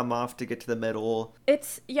meant to come off to get to the middle?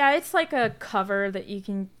 It's like a cover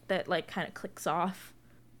that like kind of clicks off.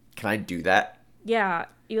 Can I do that? Yeah,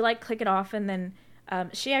 you like click it off, and then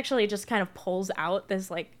she actually just kind of pulls out this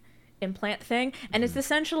like implant thing, and it's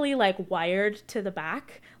essentially like wired to the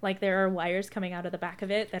back. Like there are wires coming out of the back of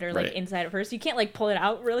it that are like Right. inside of her, so you can't like pull it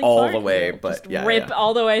out really All far. the way, You know, but just yeah, rip yeah.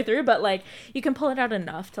 all the way through. But like you can pull it out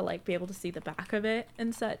enough to like be able to see the back of it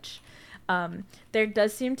and such. There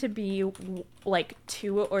does seem to be like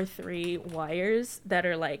 2 or 3 wires that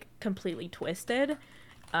are like completely twisted,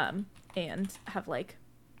 and have like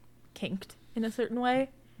kinked in a certain way,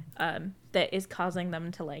 that is causing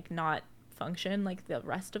them to like not function like the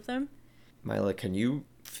rest of them. Mila, can you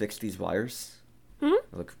fix these wires?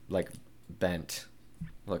 Look like bent.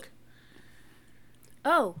 Look.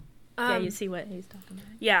 Oh. Yeah, you see what he's talking about.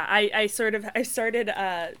 Yeah, I started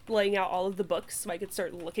laying out all of the books so I could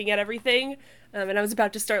start looking at everything, and I was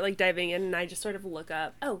about to start like diving in, and I just sort of look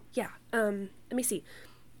up. Oh yeah, let me see.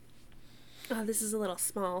 Oh, this is a little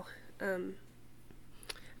small.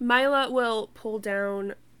 Mila will pull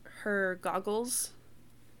down her goggles,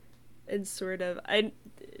 and sort of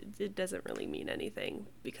it doesn't really mean anything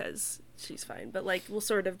because she's fine, but like we'll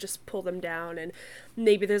sort of just pull them down, and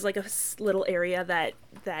maybe there's like a little area that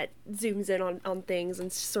zooms in on things,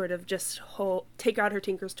 and sort of just take out her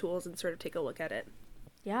tinker's tools and sort of take a look at it.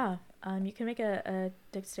 Yeah, you can make a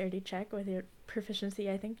dexterity check with your proficiency,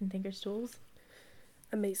 I think, in Tinker's Tools.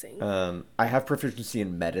 Amazing. I have proficiency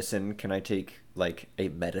in medicine. Can I take like a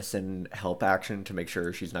medicine help action to make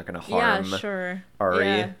sure she's not going to harm Yeah, sure.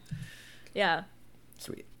 Ari? Yeah.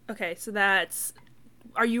 Sweet. Okay, so that's...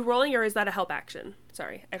 Are you rolling, or is that a help action?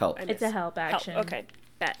 Sorry. Help. I It's a help action. Okay,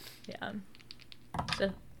 bet. Yeah.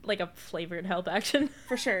 Just like a flavored help action.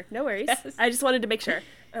 For sure, no worries. Yes. I just wanted to make sure.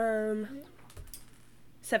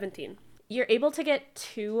 17. You're able to get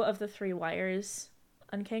 2 of the 3 wires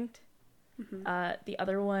unkinked. The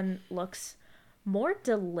other one looks more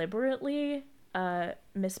deliberately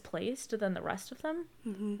misplaced than the rest of them,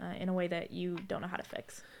 in a way that you don't know how to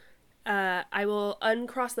fix. I will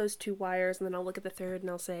uncross those 2 wires, and then I'll look at the third, and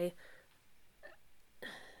I'll say,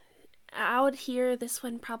 out here, this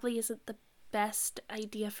one probably isn't the best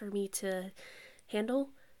idea for me to handle.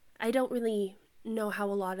 I don't really know how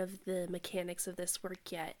a lot of the mechanics of this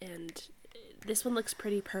work yet, and this one looks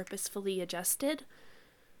pretty purposefully adjusted.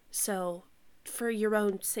 So, for your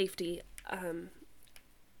own safety,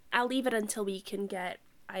 I'll leave it until we can get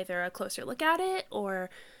either a closer look at it or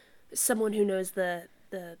someone who knows the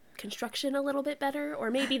construction a little bit better,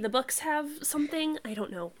 or maybe the books have something. I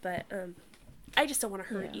don't know, but I just don't want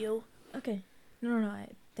to hurt you. Okay. No,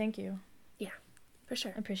 thank you. Yeah, for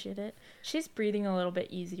sure. I appreciate it. She's breathing a little bit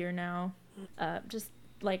easier now. Just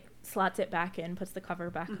like slots it back in, puts the cover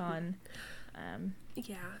back on.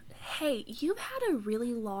 Yeah. Hey, you've had a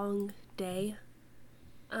really long day.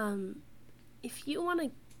 If you want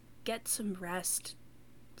to get some rest,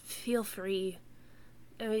 feel free.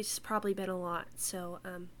 It's probably been a lot, so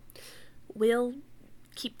we'll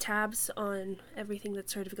keep tabs on everything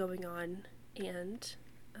that's sort of going on, and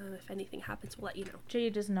if anything happens, we'll let you know.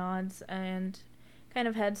 Jay just nods and kind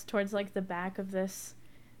of heads towards like the back of this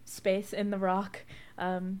space in the rock,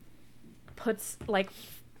 puts like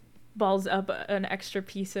balls up an extra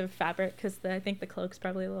piece of fabric because I think the cloak's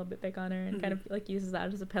probably a little bit big on her, and kind of like uses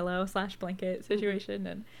that as a pillow / blanket situation,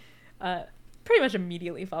 and pretty much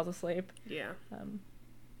immediately falls asleep. Yeah.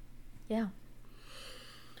 Yeah.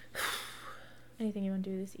 Anything you want to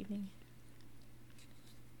do this evening?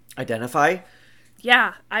 Identify?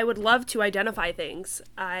 Yeah, I would love to identify things.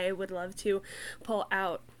 I would love to pull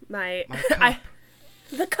out my cup.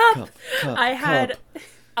 The cup. Cup.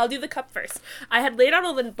 I'll do the cup first. I had laid out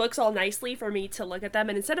all the books all nicely for me to look at them,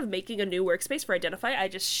 and instead of making a new workspace for Identify, I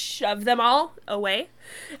just shove them all away.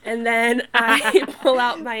 And then I pull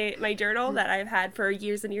out my journal that I've had for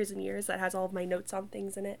years and years and years that has all of my notes on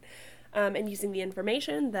things in it. And using the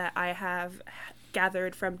information that I have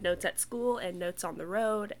gathered from notes at school and notes on the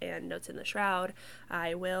road and notes in the shroud,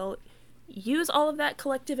 I will use all of that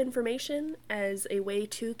collective information as a way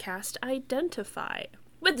to cast Identify.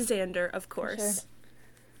 With Xander, of course. Sure.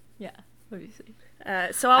 Yeah, obviously.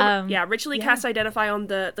 So I'll ritually cast Identify on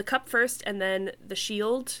the cup first, and then the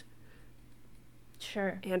shield.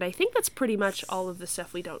 Sure. And I think that's pretty much all of the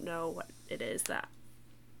stuff we don't know what it is that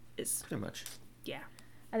is. Pretty much. Yeah.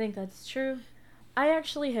 I think that's true. I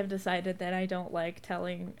actually have decided that I don't like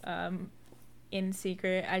telling in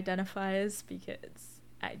secret identifies because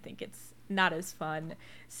I think it's not as fun.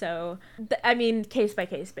 So, I mean, case by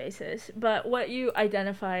case basis. But what you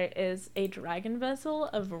identify is a dragon vessel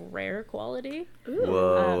of rare quality. Ooh.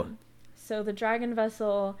 Whoa. So the dragon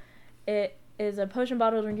vessel, it is a potion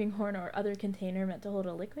bottle, drinking horn, or other container meant to hold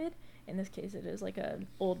a liquid. In this case, it is like an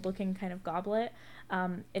old-looking kind of goblet.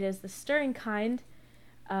 It is the stirring kind,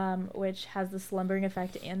 which has the slumbering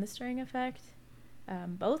effect and the stirring effect,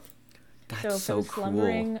 both. That's so for so the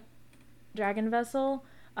slumbering cool. dragon vessel,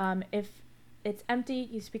 if it's empty,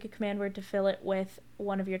 you speak a command word to fill it with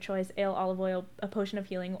one of your choice: ale, olive oil, a potion of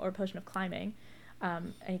healing, or a potion of climbing.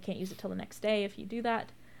 And you can't use it till the next day if you do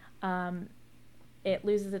that. It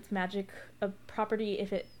loses its magic property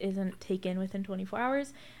if it isn't taken within 24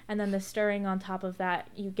 hours. And then the stirring on top of that,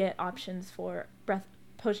 you get options for breath,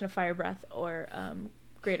 potion of fire breath, or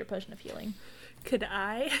greater potion of healing. Could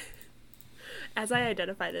I, as I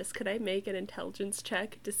identify this, could I make an intelligence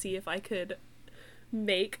check to see if I could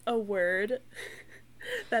make a word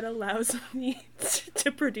that allows me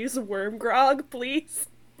to produce worm grog, please?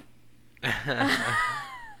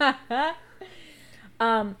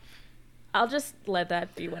 I'll just let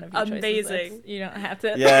that be one of your choices. Amazing. You don't have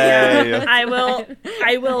to. Yeah. I will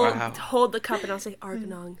Wow. hold the cup and I'll say,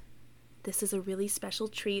 Argonon, this is a really special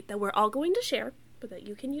treat that we're all going to share, but that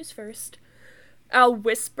you can use first. I'll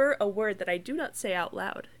whisper a word that I do not say out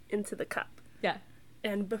loud into the cup. Yeah.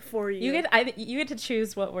 And before You get to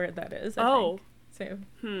choose what word that is. I think. So.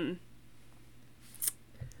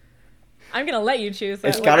 I'm gonna let you choose.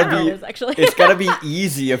 It's what gotta word be. it is, actually. It's gotta be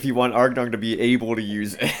easy if you want Argong to be able to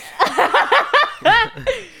use it.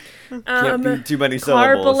 Can't be too many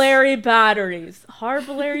syllables. Harbillary batteries.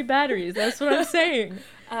 Harbillary batteries. That's what I'm saying.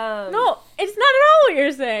 No, it's not at all what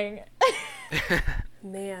you're saying.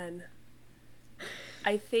 Man.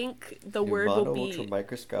 I think the word will be...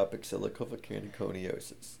 Ultramicroscopic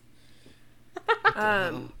silicovolcaniconiosis.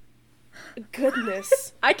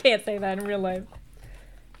 Goodness. I can't say that in real life.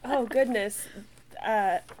 Oh, goodness.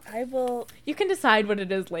 I will... You can decide what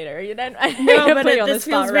it is later. You know, No, but this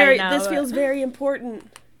feels very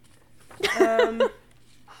important. I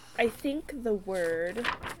think the word...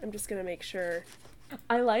 I'm just gonna make sure...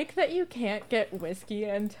 I like that you can't get whiskey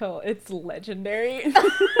until it's legendary.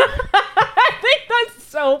 I think that's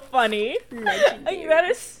so funny. Legendary. That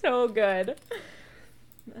is so good.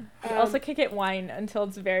 You also can't get wine until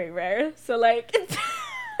it's very rare. So, like,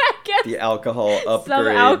 I guess The alcohol upgrades. some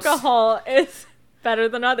alcohol is better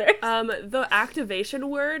than others. The activation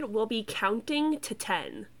word will be counting to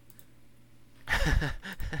 10.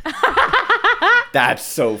 That's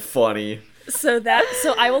so funny. So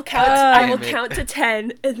I will count. I will count to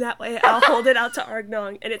 10, and that way I'll hold it out to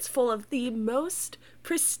Argnong, and it's full of the most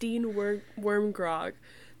pristine worm grog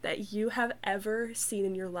that you have ever seen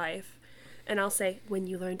in your life. And I'll say, when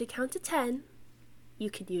you learn to count to 10, you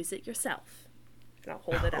can use it yourself. And I'll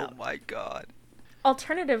hold it out. Oh my god.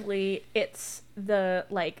 Alternatively, it's the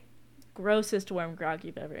like grossest worm grog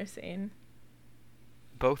you've ever seen.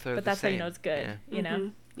 Both are But the that's same. how you know it's good, Yeah. you know?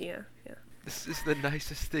 Mhm. Yeah. This is the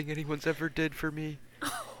nicest thing anyone's ever did for me.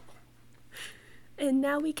 And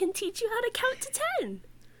now we can teach you how to count to 10,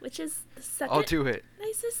 which is the second I'll do it.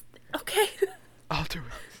 nicest. Okay. I'll do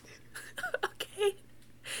it. Okay.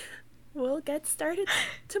 We'll get started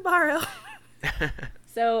tomorrow.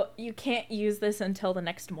 So you can't use this until the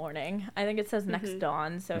next morning. I think it says next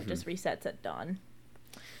dawn, so it just resets at dawn.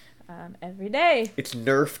 Every day. It's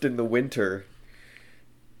nerfed in the winter.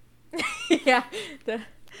 Yeah,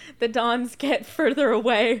 the dawns get further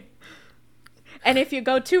away. And if you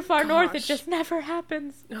go too far north, it Gosh. just never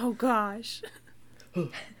happens. Oh gosh.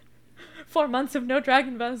 4 months of no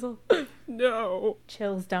dragon vessel. No.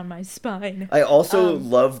 Chills down my spine. I also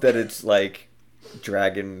love that it's like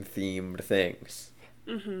dragon themed things.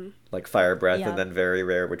 Like fire breath, Yeah. and then very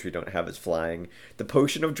rare, which we don't have, is flying. The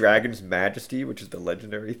potion of dragon's majesty, which is the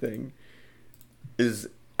legendary thing, is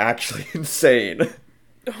actually insane.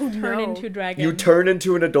 Oh Turn no. into dragon. You turn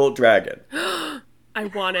into an adult dragon. I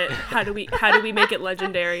want it. How do we make it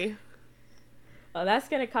legendary? Oh, that's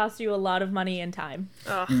gonna cost you a lot of money and time.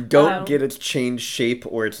 Ugh. You don't Wow. get its change shape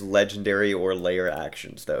or its legendary or layer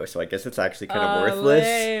actions, though, so I guess it's actually kind of worthless.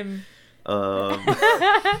 Lame.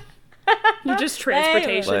 You just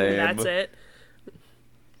transportation Lame. and that's it.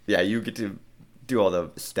 Yeah, you get to do all the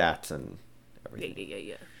stats and everything.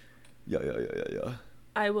 Yeah. Yeah.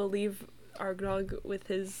 I will leave Argnog with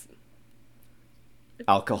his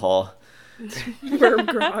Alcohol. worm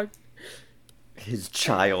grog. His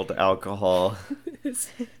child alcohol. His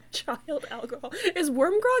child alcohol. Is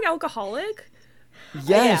worm grog alcoholic?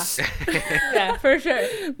 Yes! Yeah, for sure.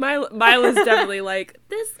 Mila's definitely like,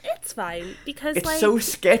 it's fine. Because It's like so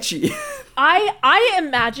sketchy. I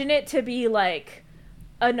imagine it to be like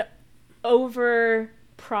an over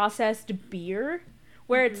processed beer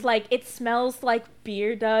where it's like it smells like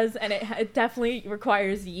beer does, and it definitely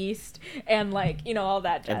requires yeast and like, you know, all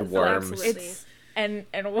that jazz. And So worms. Absolutely. it's and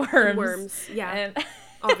worms. Worms, yeah. And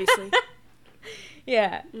Obviously.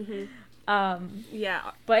 yeah.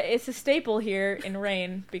 Yeah. But it's a staple here in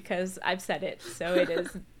Rain because I've said it, so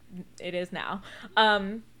it is now.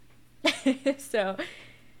 So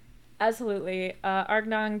absolutely.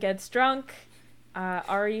 Argnon gets drunk.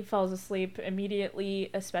 Ari falls asleep immediately,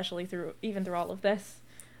 especially through all of this.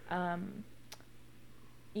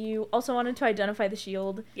 You also wanted to identify the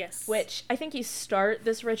shield, Yes. which I think you start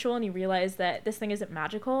this ritual and you realize that this thing isn't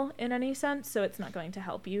magical in any sense, so it's not going to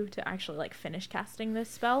help you to actually like finish casting this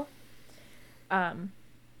spell.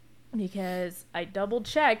 Because I double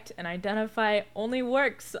checked and identify only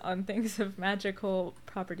works on things of magical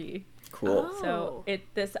property. Cool. Oh. So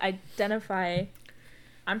this identify,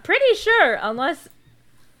 I'm pretty sure, unless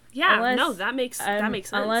that makes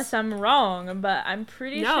sense. Unless I'm wrong, but I'm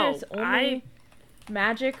pretty sure it's only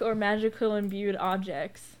magic or magical imbued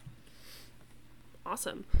objects.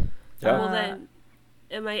 Awesome. Yeah. Well then,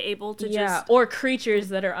 am I able to just? or creatures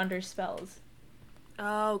that are under spells.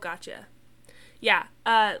 Oh, gotcha. Yeah.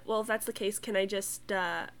 Well, if that's the case, can I just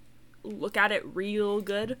look at it real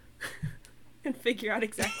good and figure out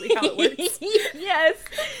exactly how it works? Yes.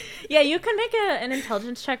 Yeah, you can make an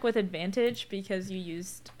intelligence check with advantage because you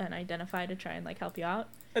used an identify to try and like help you out.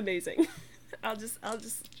 Amazing. I'll just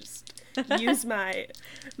use my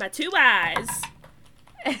 2 eyes.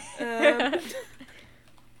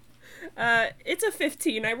 It's a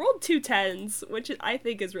 15. I rolled 2 10s, which I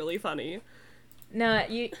think is really funny. No,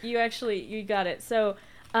 you actually got it. So,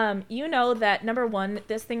 you know that number one,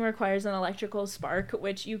 this thing requires an electrical spark,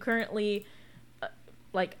 which you currently,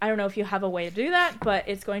 I don't know if you have a way to do that, but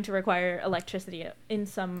it's going to require electricity in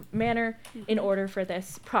some manner in order for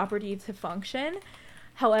this property to function.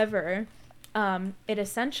 However, it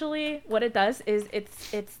essentially, what it does is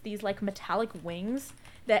it's these like metallic wings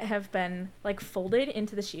that have been like folded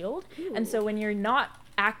into the shield. Ooh. And so when you're not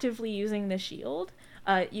actively using the shield,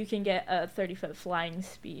 you can get a 30-foot flying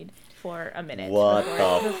speed for a minute. What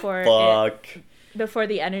before the fuck? before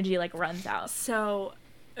the energy like runs out. So,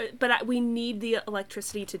 but we need the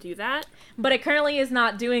electricity to do that. But it currently is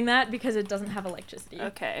not doing that because it doesn't have electricity.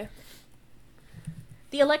 Okay.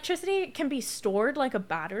 the electricity can be stored like a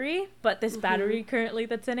battery, but this battery currently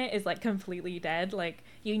that's in it is like completely dead. Like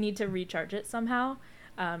you need to recharge it somehow,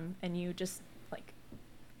 and you just like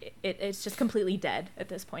it's just completely dead at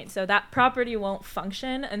this point. So that property won't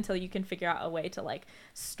function until you can figure out a way to like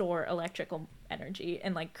store electrical energy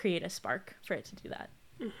and like create a spark for it to do that.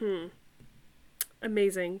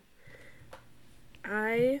 Amazing.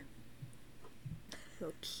 I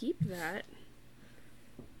will keep that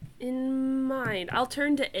in mind. I'll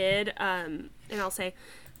turn to Id, and I'll say,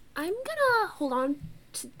 I'm gonna hold on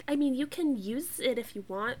to, I mean, you can use it if you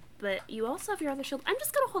want, but you also have your other shield. I'm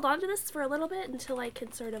just gonna hold on to this for a little bit until I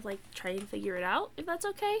can sort of like try and figure it out, if that's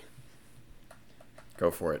okay.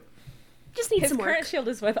 Go for it. Just need His some work. current shield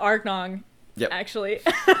is with Argnong, actually.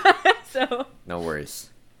 So No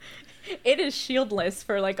worries. it is shieldless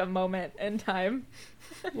for like a moment in time.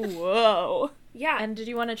 Whoa. Yeah. And did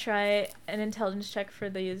you want to try an intelligence check for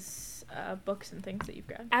these books and things that you've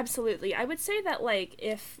grabbed? Absolutely. I would say that, like,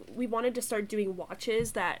 if we wanted to start doing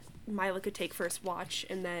watches, that Mila could take first watch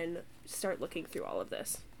and then start looking through all of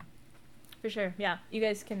this. For sure, yeah. You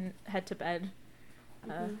guys can head to bed,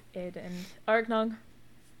 Id and Argnong,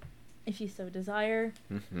 if you so desire,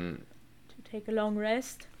 to take a long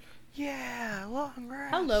rest. Yeah, long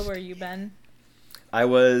rest. How low were you, Ben? I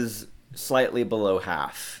was slightly below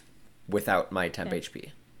half without my temp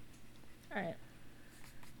HP. Alright.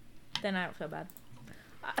 Then I don't feel bad.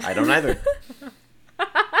 I don't either.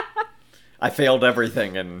 I failed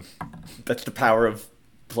everything, and that's the power of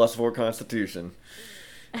 +4 Constitution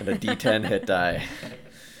and a D10 hit die.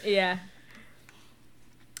 Yeah.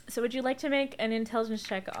 So would you like to make an intelligence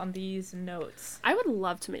check on these notes? I would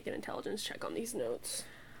love to make an intelligence check on these notes.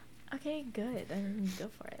 Okay, good. Then go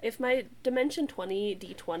for it. If my Dimension 20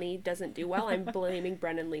 D20 doesn't do well, I'm blaming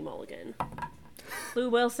Brennan Lee Mulligan. Lou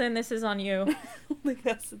Wilson, this is on you.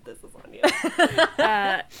 This is on you.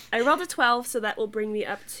 I rolled a 12, so that will bring me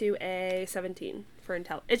up to a 17 for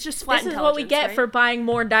intel. It's just flat This intelligence, is what we get right? for buying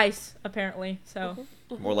more dice, apparently. So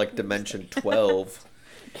More like Dimension 12.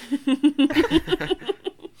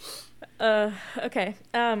 Okay.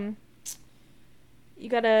 You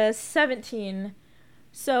got a 17.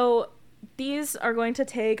 So these are going to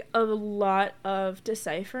take a lot of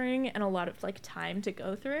deciphering and a lot of like time to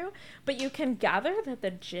go through, but you can gather that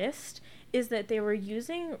the gist is that they were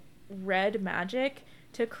using red magic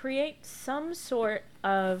to create some sort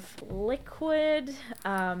of liquid,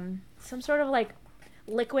 some sort of like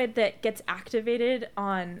liquid that gets activated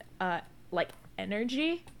on like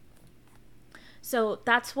energy. So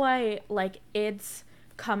that's why like Id's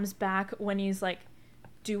comes back when he's like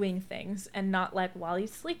doing things and not like while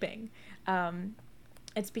he's sleeping.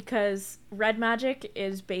 It's because red magic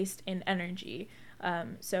is based in energy.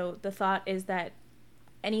 So the thought is that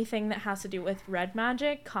anything that has to do with red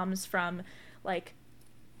magic comes from like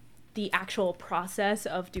the actual process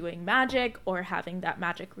of doing magic or having that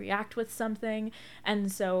magic react with something.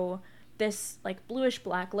 And so this like bluish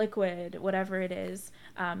black liquid, whatever it is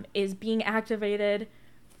being activated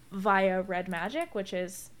via red magic, which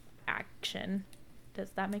is action.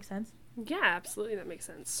 Does that make sense? Yeah, absolutely, that makes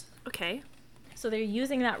sense. Okay. So they're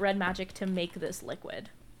using that red magic to make this liquid,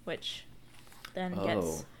 which then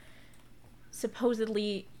gets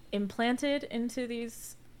supposedly implanted into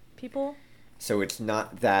these people. So it's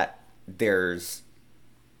not that there's,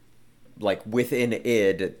 like, within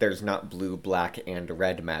id, there's not blue, black, and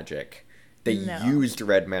red magic. They used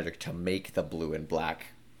red magic to make the blue and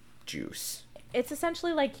black juice. It's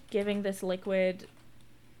essentially like giving this liquid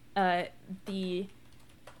the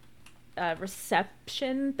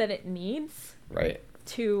reception that it needs. Right.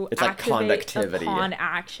 To it's like activate conductivity upon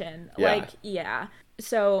action. Yeah. Like, yeah.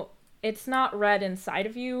 So it's not red inside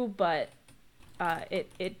of you, but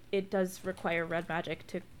it does require red magic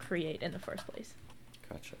to create in the first place.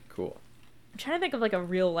 Gotcha. Cool. I'm trying to think of like a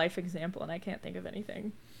real life example, and I can't think of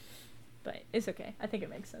anything. But it's okay. I think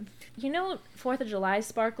it makes sense. You know 4th of July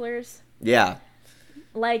sparklers? Yeah.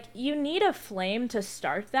 Like, you need a flame to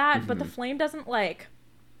start that, but the flame doesn't, like...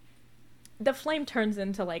 The flame turns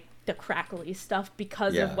into, like, the crackly stuff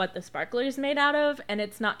because of what the sparkler is made out of, and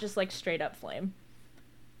it's not just, like, straight-up flame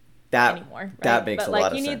anymore. Right? That makes a lot of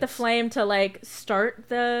sense. But, like, you need the flame to, like, start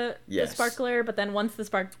the Yes. sparkler, but then once the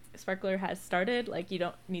sparkler has started, like, you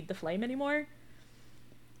don't need the flame anymore.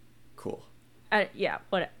 Cool. Yeah,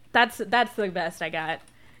 that's the best I got.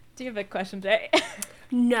 Do you have a question, Jay?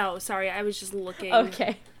 No, sorry, I was just looking.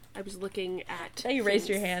 Okay. I was looking at. You raised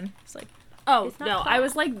your things. hand. It's like, Oh, it's not no, close. I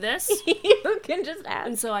was like this, you can just ask.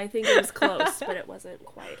 and so I think it was close, but it wasn't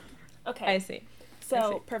quite. Okay. I see.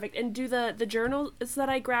 So, perfect. And do the journals that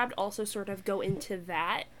I grabbed also sort of go into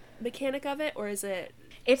that mechanic of it, or is it...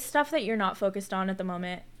 it's stuff that you're not focused on at the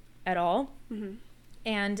moment at all. Mm-hmm.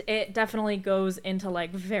 And it definitely goes into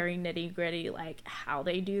like very nitty gritty, like how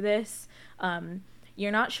they do this.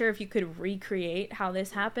 You're not sure if you could recreate how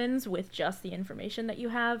this happens with just the information that you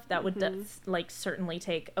have. That would like certainly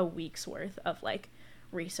take a week's worth of like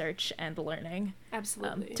research and learning.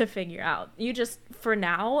 Absolutely. To figure out. You just for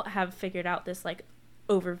now have figured out this like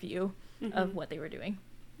overview of what they were doing.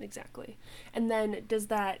 Exactly. And then does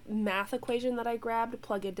that math equation that I grabbed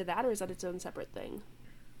plug into that, or is that its own separate thing?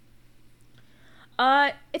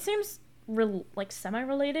 It seems like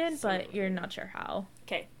semi-related, but you're not sure how.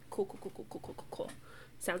 Okay. Cool.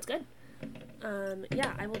 Sounds good.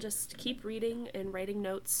 Yeah, I will just keep reading and writing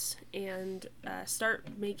notes and start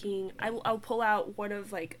making. I'll pull out one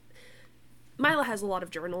of like. Mila has a lot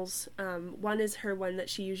of journals. One is her one that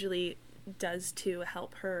she usually does to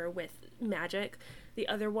help her with magic. The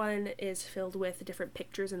other one is filled with different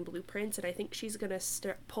pictures and blueprints, and I think she's gonna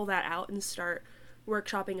pull that out and start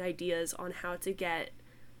workshopping ideas on how to get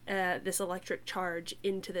this electric charge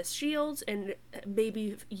into this shield, and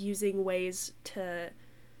maybe using ways to,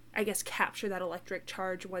 I guess, capture that electric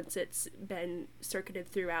charge once it's been circuited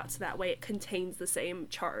throughout, so that way it contains the same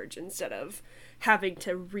charge instead of having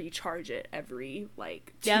to recharge it every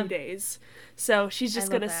like 2 days. So she's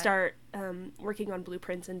just gonna start working on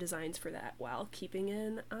blueprints and designs for that while keeping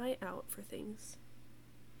an eye out for things.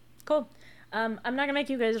 Cool. I'm not gonna make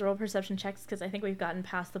you guys roll perception checks because I think we've gotten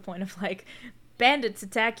past the point of like bandits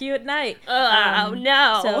attack you at night. Oh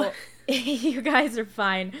no! So you guys are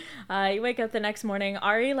fine. You wake up the next morning.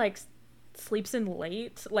 Ari like sleeps in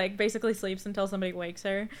late, like basically sleeps until somebody wakes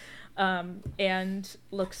her, and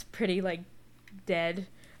looks pretty like dead,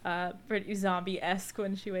 pretty zombie-esque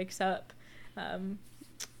when she wakes up. I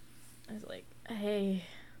was like, "Hey,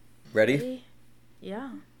 ready?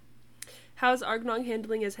 Yeah." How's Argnong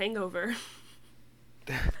handling his hangover?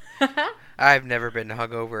 I've never been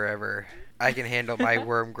hungover ever. I can handle my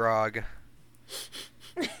worm grog.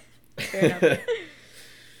 Fair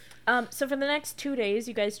enough. So for the next 2 days,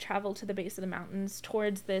 you guys travel to the base of the mountains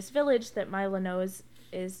towards this village that Mila knows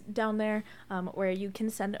is down there, where you can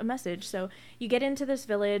send a message. So you get into this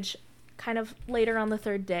village kind of later on the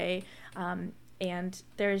third day, and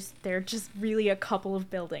there are just really a couple of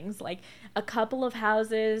buildings, like a couple of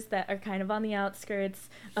houses that are kind of on the outskirts,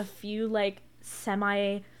 a few like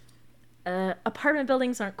semi apartment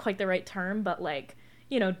buildings aren't quite the right term, but like,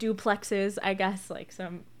 you know, duplexes, I guess, like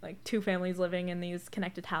some like two families living in these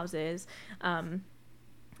connected houses,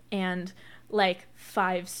 and like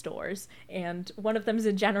 5 stores, and one of them is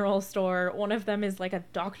a general store, one of them is like a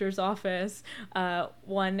doctor's office,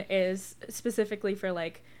 one is specifically for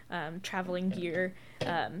like traveling gear,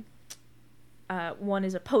 one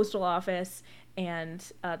is a postal office,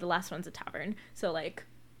 and the last one's a tavern. So like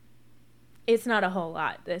it's not a whole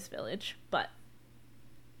lot, this village, but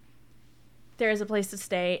there is a place to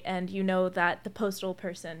stay, and you know that the postal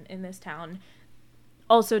person in this town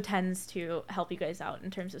also tends to help you guys out in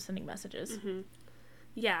terms of sending messages. Mm-hmm.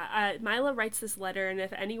 Yeah, Mila writes this letter, and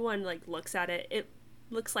if anyone like looks at it, it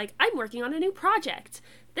looks like I'm working on a new project.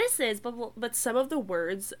 This is, but some of the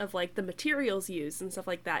words of like the materials used and stuff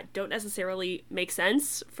like that don't necessarily make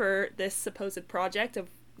sense for this supposed project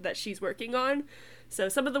that she's working on. So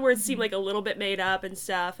some of the words seem like a little bit made up and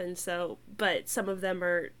stuff, and so, but some of them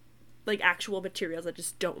are like actual materials that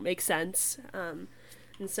just don't make sense. And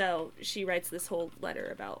so she writes this whole letter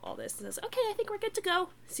about all this and says, okay, I think we're good to go.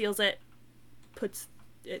 Seals it, puts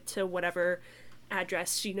it to whatever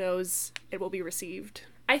address she knows it will be received.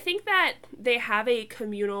 I think that they have a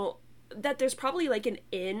communal, that there's probably like an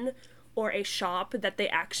inn or a shop that they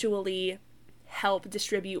actually help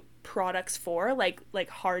distribute products for, like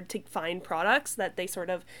hard to find products that they sort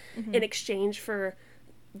of, in exchange for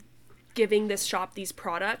giving this shop these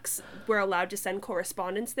products, we're allowed to send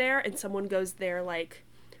correspondence there, and someone goes there like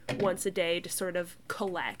once a day to sort of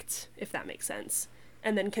collect, if that makes sense,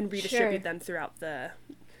 and then can redistribute them throughout the,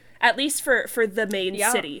 at least for the main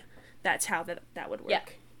city. That's how that would work. Yeah.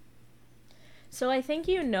 So I think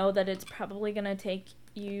you know that it's probably going to take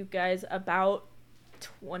you guys about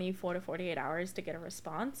 24 to 48 hours to get a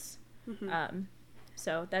response.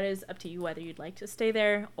 So that is up to you whether you'd like to stay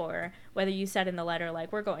there or whether you said in the letter,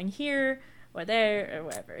 like, we're going here or there or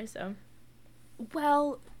wherever. So,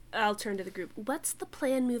 well, I'll turn to the group. What's the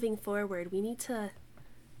plan moving forward? We need to,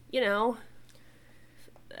 you know,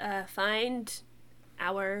 find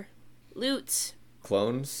our loot.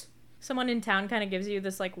 Clones? Someone in town kind of gives you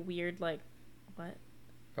this, like, weird, like, what?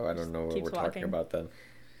 Oh, I don't know what we're talking about then.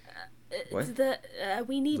 What?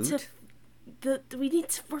 We need loot? to...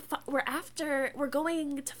 we're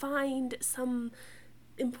going to find some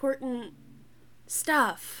important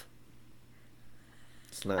Stuff.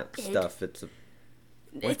 It's not stuff. It's a.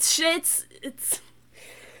 It's.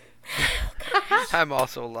 I'm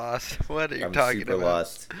also lost. What are you I'm talking super about?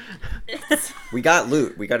 lost. We got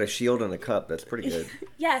loot. We got a shield and a cup. That's pretty good.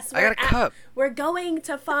 Yes, I got a cup. We're going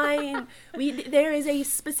to find. There is a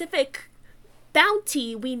specific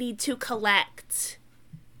bounty we need to collect.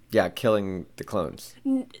 Yeah, killing the clones.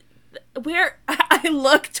 Where I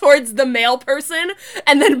look towards the male person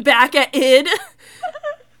and then back at Id,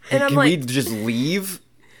 and I'm Can like, we just leave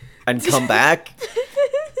and come back?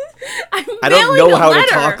 I'm I don't mailing know a how letter.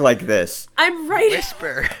 to talk like this. I'm writing.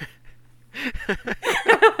 Whisper.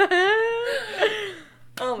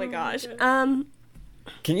 Oh my gosh.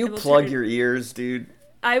 Can you will plug turn- your ears, dude?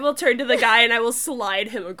 I will turn to the guy and I will slide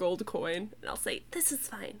him a gold coin, and I'll say, "This is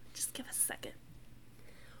fine. Just give us a second.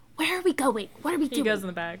 Where are we going? What are we He doing? goes in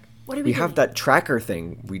the bag. What are We doing? have that tracker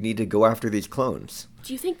thing. We need to go after these clones.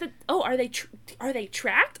 Do you think that? Oh, are they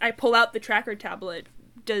tracked? I pull out the tracker tablet.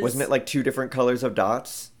 Wasn't it like 2 different colors of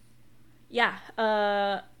dots? Yeah.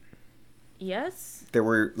 Yes. There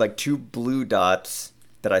were like 2 blue dots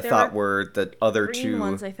that I There thought were were the other Green 2.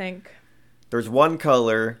 ones, I think. There's one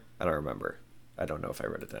color. I don't remember. I don't know if I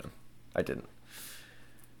wrote it down. I didn't.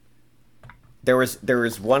 There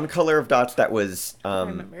was one color of dots that was I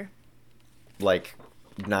remember. like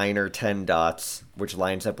 9 or 10 dots, which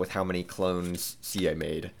lines up with how many clones Cia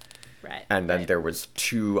made. Right. And then right. there was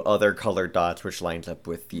 2 other colored dots, which lines up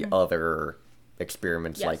with the other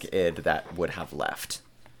experiments Yes. like id that would have left.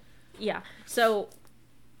 Yeah. So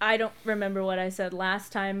I don't remember what I said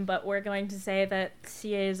last time, but we're going to say that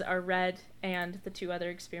CAs are red and the 2 other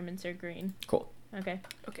experiments are green. Cool. Okay.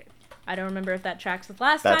 Okay. I don't remember if that tracks with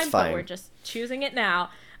last That's time, fine. but we're just choosing it now.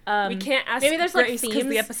 We can't ask Maybe there's like Grace 'cause themes.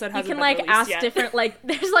 the episode you hasn't can been like released ask yet. different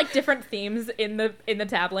there's like different themes in the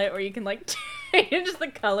tablet, or you can like change the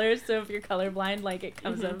colors. So if you're colorblind, like it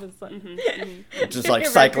comes up as like Just like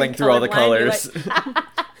You're cycling red, through all the colorblind, you're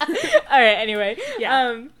colors. all right. Anyway.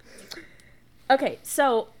 Yeah. Okay.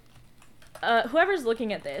 So, whoever's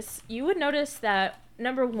looking at this, you would notice that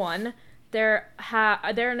number 1, there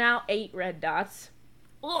are now 8 red dots,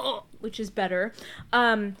 which is better.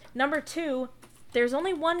 Number 2, there's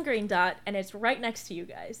only 1 green dot, and it's right next to you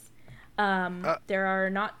guys. There are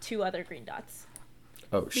not 2 other green dots.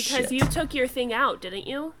 Oh Because shit. you took your thing out, didn't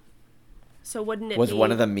you? So wouldn't it Was be...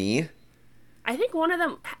 one of them me? I think one of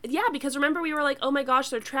them... Yeah, because remember we were like, oh my gosh,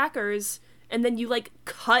 they're trackers. And then you like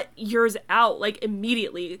cut yours out like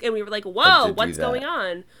immediately. And we were like, whoa, did do what's that. going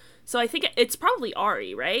on? So I think it's probably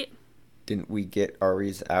Ari, right? Didn't we get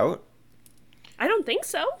Ari's out? I don't think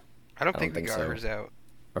so. I don't think the think so. Garver's out.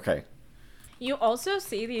 Okay. You also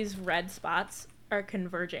see these red spots are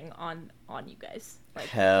converging on you guys. Like,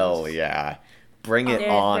 Hell yeah. Bring it They're-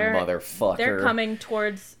 on, they're- motherfucker. They're coming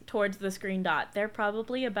towards this green dot. They're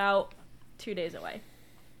probably about 2 days away.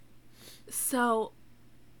 So,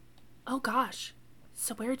 oh gosh.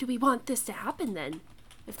 So where do we want this to happen then?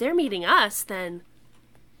 If they're meeting us, then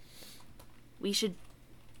we should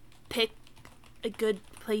pick a good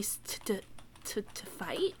place to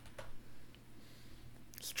fight.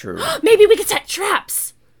 It's true. Maybe we could set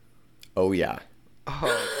traps. Oh yeah.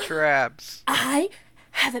 Oh, traps. I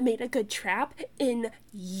haven't made a good trap in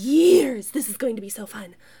years. This is going to be so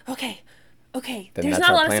fun. Okay. Then There's that's not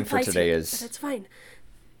a our lot of plan for supplies today here, is- but that's fine.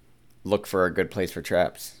 Look for a good place for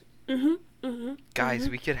traps. Guys,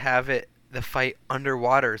 we could have the fight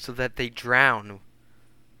underwater so that they drown.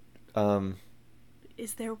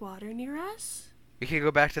 Is there water near us? We could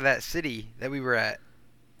go back to that city that we were at.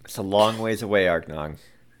 It's a long ways away, Argnog.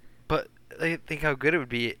 But think how good it would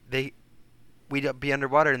be. We'd be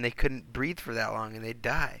underwater and they couldn't breathe for that long and they'd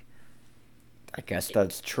die. I guess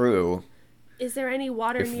that's true. Is there any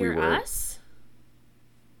water If we near were- us?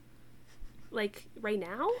 Like right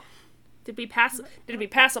now? Did we pass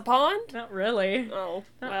a pond? Not really. Oh,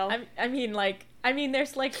 well. I mean,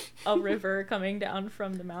 there's like a river coming down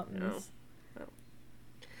from the mountains.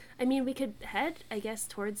 I mean, we could head, I guess,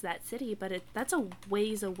 towards that city, but that's a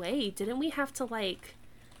ways away. Didn't we have to, like,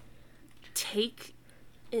 take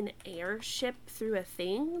an airship through a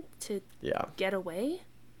thing to Yeah. get away?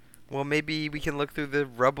 Well, maybe we can look through the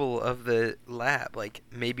rubble of the lab. Like,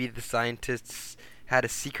 maybe the scientists had a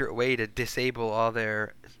secret way to disable all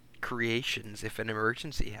their creations if an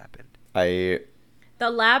emergency happened. I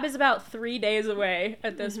The lab is about 3 days away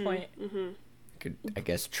at this point. could, I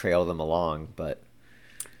guess, trail them along, but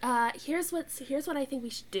Here's what I think we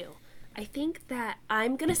should do. I think that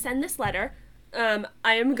I'm gonna send this letter. I'm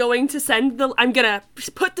gonna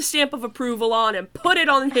put the stamp of approval on and put it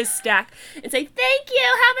on his stack and say, thank you,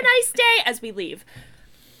 have a nice day, as we leave.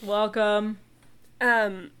 Welcome.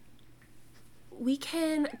 we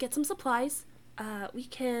can get some supplies. We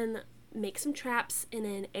can make some traps in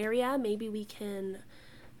an area. Maybe we can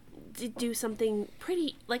do something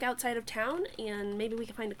pretty, like, outside of town, and maybe we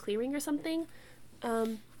can find a clearing or something.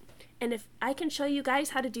 And if I can show you guys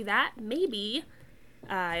how to do that, maybe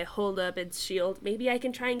I hold up its shield. Maybe I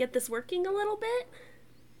can try and get this working a little bit.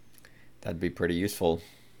 That'd be pretty useful.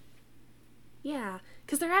 Yeah,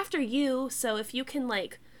 because they're after you, so if you can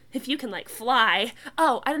fly.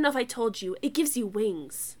 Oh, I don't know if I told you. It gives you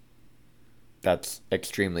wings. That's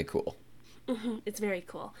extremely cool. It's very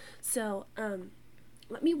cool. So,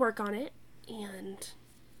 let me work on it, and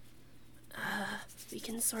we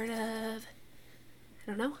can sort of, I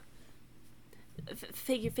don't know,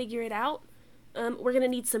 figure it out. We're going to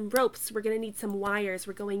need some ropes. We're going to need some wires.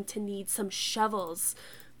 We're going to need some shovels.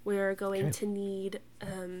 We're going to need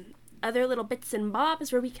other little bits and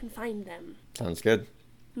bobs where we can find them. Sounds good.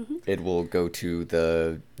 It will go to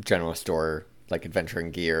the general store, like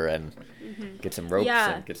adventuring gear, and get some ropes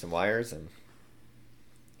and get some wires and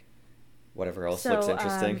whatever else looks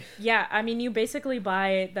interesting. Yeah, I mean, you basically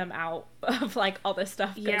buy them out of, like, all this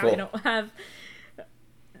stuff. Yeah. They don't have...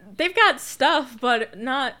 They've got stuff, but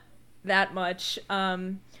not that much.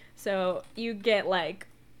 So you get, like...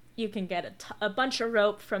 You can get a bunch of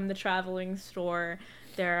rope from the traveling store.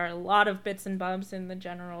 There are a lot of bits and bobs in the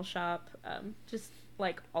general shop. Just,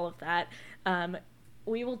 like, all of that.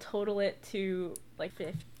 We will total it to, like,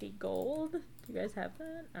 50 gold. Do you guys have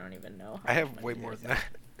that? I don't even know. I have way more than that.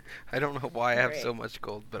 I don't know why I have so much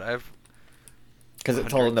gold, but I have... Because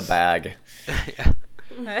it's all in the bag. Yeah.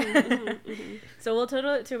 So we'll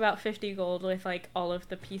total it to about 50 gold with, like, all of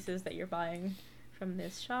the pieces that you're buying from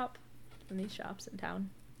this shop, from these shops in town.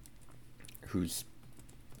 Who's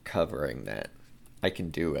covering that? I can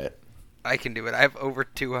do it. I can do it. I have over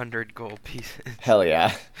 200 gold pieces. Hell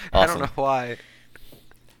yeah. Awesome. I don't know why.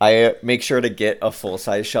 I make sure to get a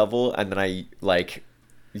full-size shovel, and then I, like,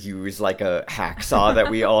 use, like, a hacksaw that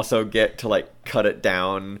we also get to, like, cut it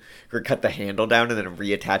down, or cut the handle down, and then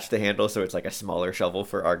reattach the handle so it's, like, a smaller shovel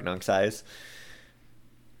for Argnong size.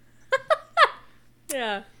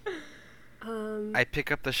 Yeah. I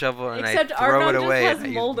pick up the shovel and Except I throw it Argon away. just has and I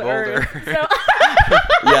use mold boulder. earth. So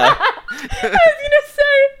Yeah. I was gonna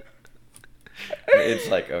say. It's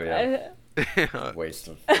like, oh yeah, waste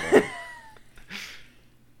of money.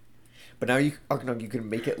 But now Argnong, you can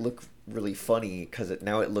make it look really funny because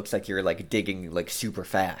now it looks like you're, like, digging, like, super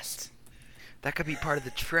fast. That could be part of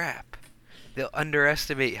the trap. They'll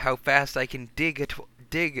underestimate how fast I can dig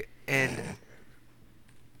and...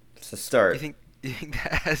 It's a start. You think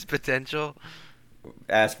that has potential?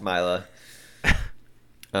 Ask Mila.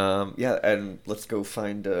 Yeah, and let's go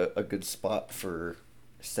find a good spot for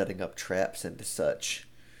setting up traps and such.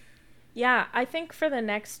 Yeah, I think for the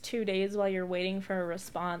next 2 days while you're waiting for a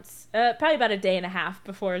response, probably about a day and a half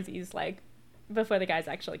before the guys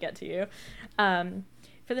actually get to you.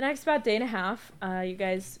 For the next about day and a half, you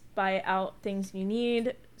guys buy out things you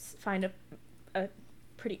need, find a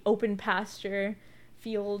pretty open pasture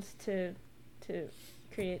field to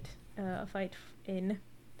create a fight in.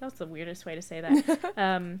 That was the weirdest way to say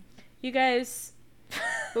that. You guys...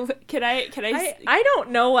 Can I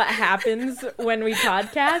don't know what happens when we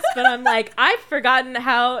podcast, but I'm like, I've forgotten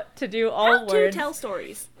how to do all words. to tell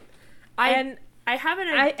stories. I have an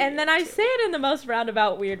idea. And then I say it in the most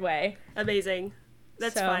roundabout weird way. Amazing.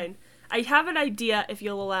 That's So. fine. I have an idea if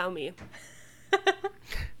you'll allow me.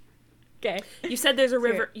 Okay. You said there's a Sure.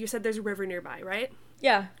 river. You said there's a river nearby, right?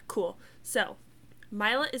 Yeah. Cool. So,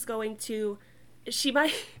 Mila is going to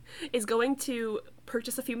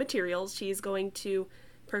purchase a few materials. She's going to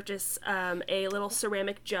purchase a little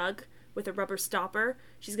ceramic jug with a rubber stopper.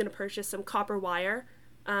 She's going to purchase some copper wire,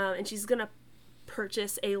 and she's going to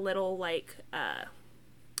purchase a little like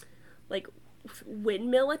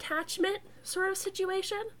windmill attachment sort of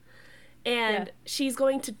situation. And she's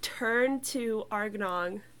going to turn to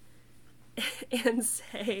Argnong and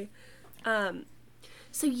say,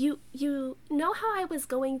 so you know how I was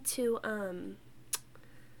going to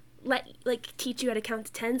teach you how to count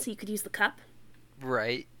to 10 so you could use the cup?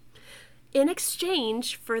 Right. In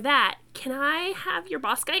exchange for that, can I have your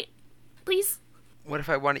boskite, please? What if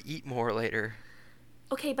I want to eat more later?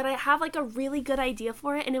 Okay, but I have like a really good idea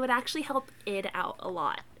for it, and it would actually help Id out a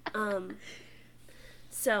lot. And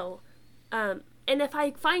if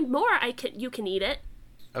I find more, you can eat it.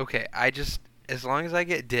 Okay, as long as I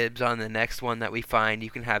get dibs on the next one that we find,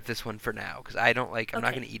 you can have this one for now, because I'm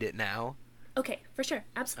not going to eat it now. Okay, for sure.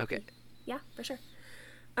 Absolutely. Okay. Yeah, for sure.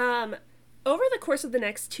 Over the course of the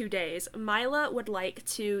next 2 days, Mila would like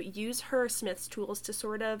to use her smith's tools to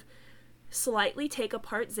sort of slightly take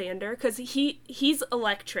apart Xander, because he's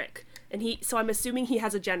electric. and so I'm assuming he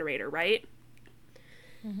has a generator, right?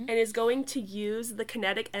 And is going to use the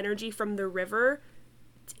kinetic energy from the river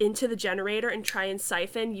into the generator and try and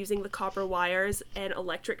siphon using the copper wires and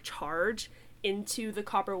electric charge into the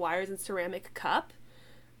copper wires and ceramic cup.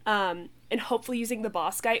 And hopefully using the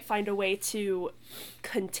Bosskite find a way to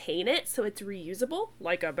contain it so it's reusable,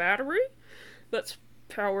 like a battery that's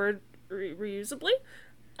powered reusably.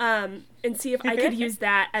 And see if I could use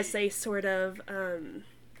that as a sort of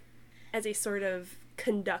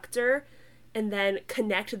conductor, and then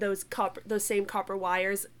connect those same copper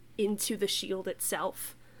wires into the shield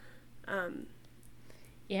itself. You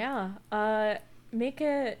can make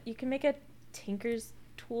a Tinker's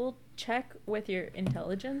tool check with your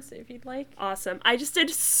intelligence if you'd like. Awesome. I just did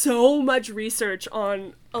so much research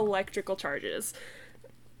on electrical charges.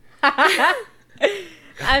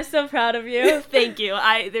 I'm so proud of you. Thank you.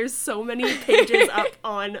 There's so many pages up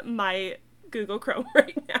on my Google Chrome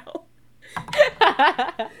right now.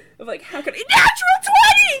 I'm like, how could natural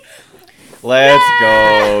 20? Let's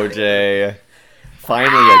go, Jay.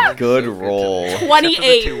 Finally a good roll.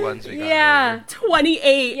 28. 2 ones we got Yeah. earlier.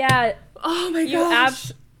 28. Yeah. Oh my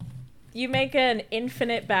gosh. You make an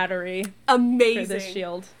infinite battery Amazing. for this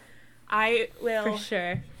shield. I will. For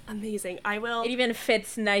sure. Amazing. I will. It even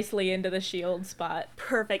fits nicely into the shield spot.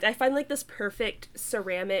 Perfect. I find like this perfect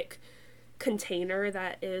ceramic container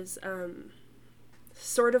that is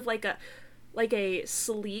sort of like a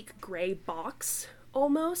sleek gray box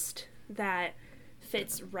almost that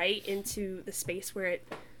fits right into the space where it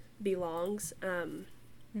belongs. And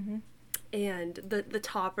the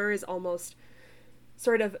topper is almost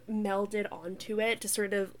sort of melded onto it to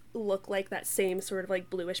sort of look like that same sort of like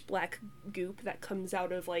bluish black goop that comes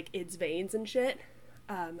out of like its veins and shit.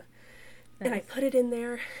 And I put it in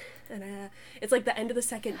there, and it's like the end of the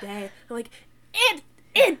second day. I'm like,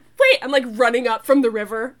 wait! I'm like running up from the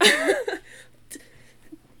river.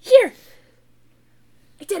 Here!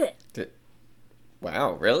 I did it!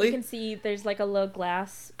 Wow, You really? can see there's like a little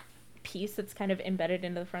glass piece that's kind of embedded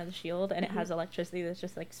into the front of the shield, and it has electricity that's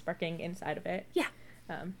just like sparking inside of it. Yeah.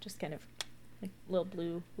 Just kind of like little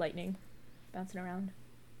blue lightning bouncing around.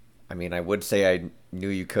 I mean, I would say I knew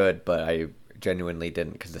you could, but I genuinely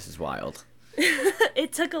didn't because this is wild.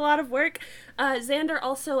 It took a lot of work. Xander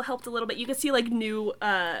also helped a little bit. You can see like new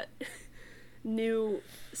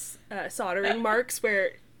soldering marks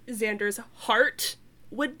where Xander's heart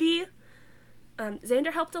would be.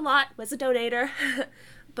 Xander helped a lot, was a donator.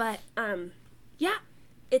 But yeah,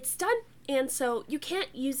 it's done. And so you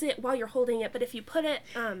can't use it while you're holding it, but if you put it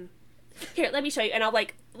here, let me show you, and I'll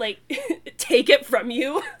like take it from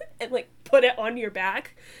you and like put it on your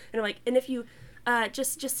back. And I'm like, and if you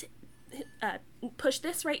just push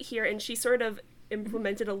this right here, and she sort of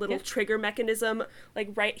implemented a little trigger mechanism like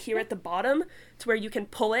right here at the bottom to where you can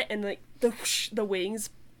pull it and like the wings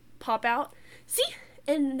pop out. See?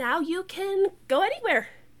 And now you can go anywhere.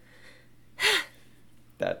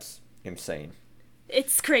 That's insane.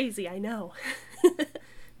 It's crazy, I know.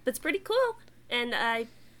 That's pretty cool. And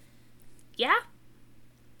yeah.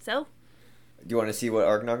 So, Do you want to see what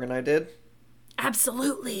Argnog and I did?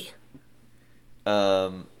 absolutely.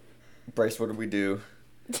 Bryce, what did we do?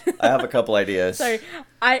 I have a couple ideas. Sorry,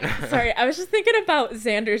 I was just thinking about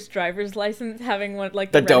Xander's driver's license having one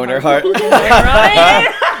like The red donor heart. donor on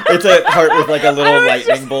it. It's a heart with like a little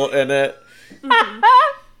lightning bolt in it.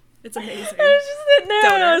 It's amazing. I was just sitting there and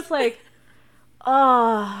I Donor. was like,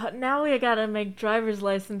 oh, now we gotta make driver's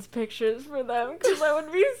license pictures for them because that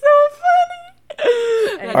would be so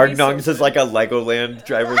funny. And Argnong's is like a Legoland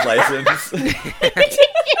driver's license.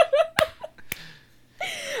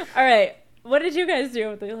 all right, what did you guys do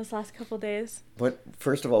with those last couple days?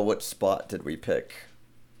 First of all, what spot did we pick?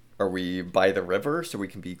 Are we by the river so we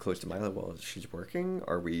can be close to Mila while she's working?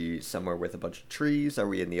 Are we somewhere with a bunch of trees? Are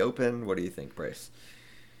we in the open? What do you think, Bryce?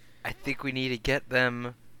 I think we need to get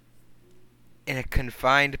them in a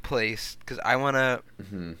confined place because I wanna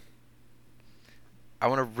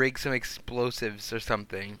rig some explosives or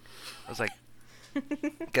something. I was like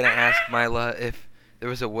gonna ask Mila if there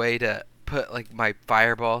was a way to put like my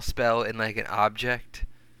fireball spell in like an object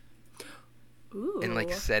Ooh. and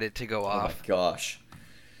like set it to go Oh off. my gosh.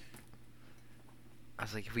 I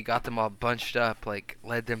was like, if we got them all bunched up, like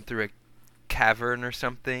led them through a cavern or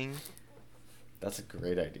something, That's a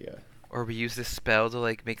great idea. or we use this spell to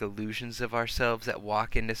like make illusions of ourselves that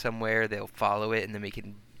walk into somewhere, they'll follow it, and then we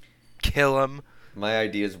can kill them. My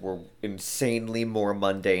ideas were insanely more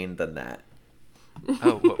mundane than that.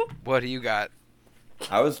 Oh, what do you got?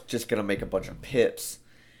 I was just gonna make a bunch of pits.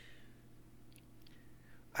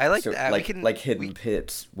 I like So, that. like we can hidden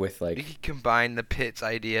pits with we like can combine the pits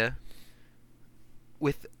idea.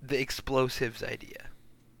 with the explosives idea.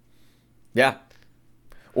 Yeah.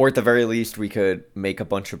 Or at the very least, we could make a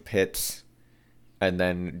bunch of pits, and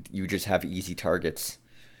then you just have easy targets.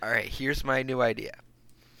 All right, here's my new idea.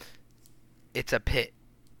 It's a pit.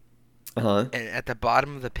 Uh-huh. And at the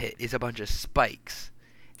bottom of the pit is a bunch of spikes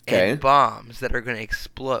Okay. and bombs that are going to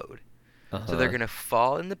explode. Uh-huh. So they're going to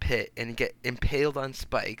fall in the pit and get impaled on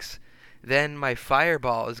spikes. Then my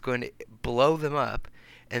fireball is going to blow them up.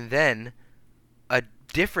 And then a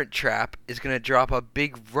different trap is going to drop a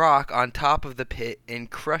big rock on top of the pit and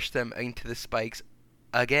crush them into the spikes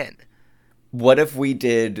again. What if we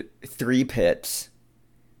did 3 pits?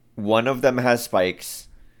 One of them has spikes.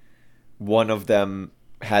 One of them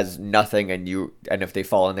has nothing, and if they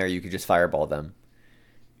fall in there, you could just fireball them.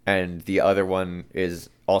 And the other one is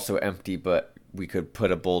also empty, but we could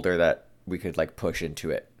put a boulder that we could like push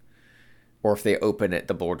into it. Or if they open it,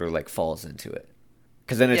 the boulder like falls into it.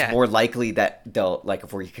 Because then it's more likely that they'll, like,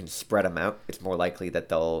 if we can spread them out, it's more likely that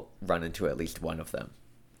they'll run into at least one of them.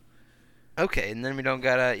 Okay, and then we don't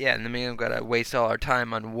gotta waste all our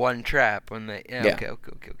time on one trap when they. Yeah.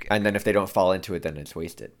 Okay. And then if they don't fall into it, then it's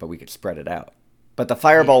wasted. But we could spread it out. But the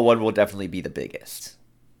fireball one will definitely be the biggest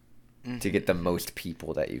to get the most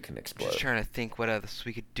people that you can explode. Just trying to think what else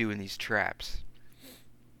we could do in these traps.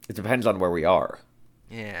 It depends on where we are.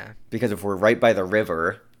 Yeah. Because if we're right by the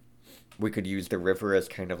river, we could use the river as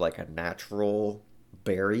kind of like a natural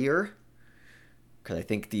barrier. Because I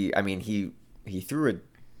think he threw a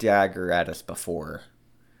dagger at us before.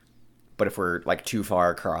 But if we're like too far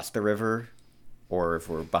across the river, or if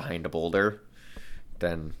we're behind a boulder,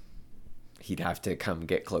 then he'd have to come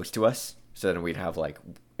get close to us. So then we'd have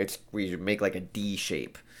we make like a D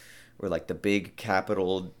shape, where like the big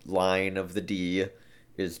capital line of the D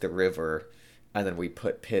is the river, and then we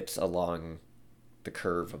put pits along the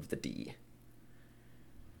curve of the D.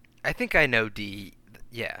 I think I know D.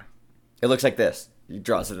 Yeah. It looks like this. He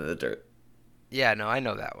draws it in the dirt. Yeah, no, I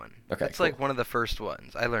know that one. Okay, It's cool. like one of the first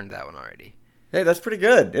ones. I learned that one already. Hey, that's pretty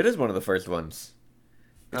good. It is one of the first ones.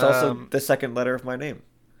 It's also the second letter of my name.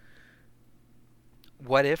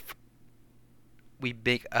 What if we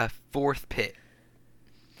make a 4th pit?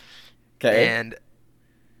 Okay. And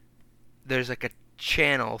there's like a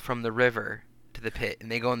channel from the river to the pit, and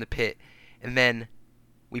they go in the pit, and then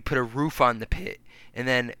we put a roof on the pit, and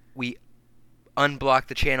then we unblock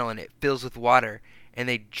the channel, and it fills with water, and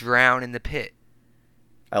they drown in the pit.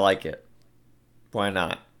 I like it. Why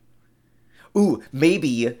not? Ooh,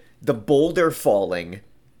 maybe the boulder falling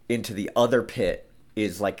into the other pit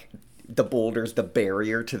is like the boulder's the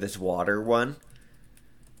barrier to this water one.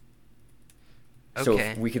 Okay. So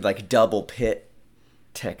if we could like double pit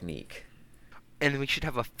technique. And we should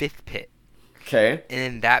have a 5th pit. Okay. And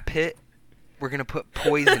in that pit, we're going to put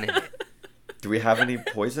poison in it. Do we have any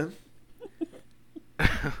poison?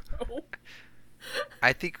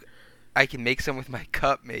 I think I can make some with my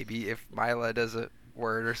cup, maybe, if Mila does a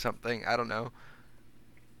word or something. I don't know.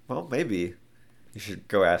 Well, maybe. You should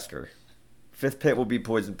go ask her. 5th pit will be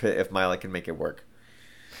poison pit if Mila can make it work.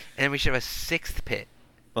 And we should have a 6th pit.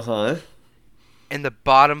 Uh-huh. And the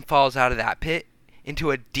bottom falls out of that pit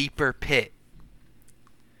into a deeper pit.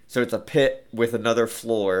 So it's a pit with another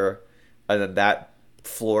floor, and then that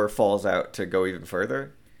floor falls out to go even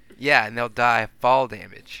further? Yeah, and they'll die of fall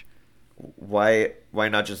damage. Why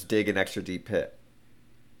not just dig an extra deep pit?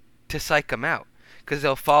 To psych them out. Because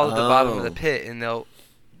they'll fall to the bottom of the Oh. pit, and they'll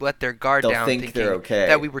let their guard They'll down, think thinking they're okay.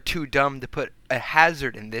 that we were too dumb to put a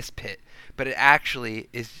hazard in this pit. But it actually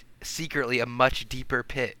is secretly a much deeper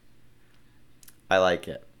pit. I like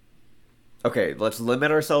it. Okay, let's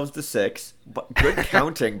limit ourselves to 6. But good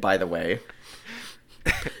counting, by the way.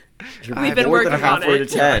 You're We've been more than working on halfway it.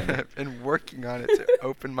 to 10. I've been working on it to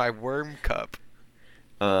open my worm cup.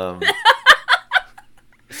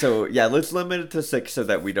 So yeah, let's limit it to 6 so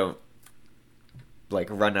that we don't like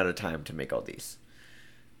run out of time to make all these.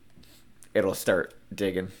 It'll start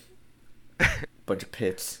digging. Bunch of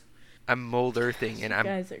pits. I'm mold earthing, and I'm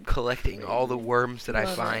guys are collecting all the worms that I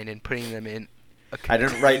Love find and putting them in. I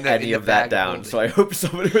didn't write any of that down, so I hope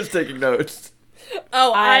somebody was taking notes.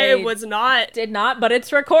 Oh, I I was not. Did not, but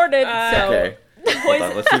it's recorded. So Okay. Hold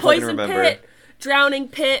on, let's see if I can Poison remember. pit, drowning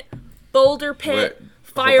pit, boulder pit, Wait,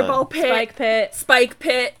 fireball hold pit, spike pit. spike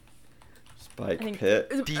pit, Spike think-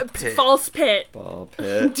 pit, Deep pit. false pit, ball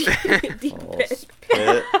pit, deep false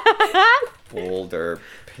pit. pit, boulder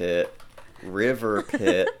pit, river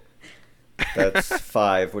pit. That's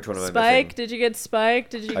 5. Which one am I Spike. missing? Did you get spike?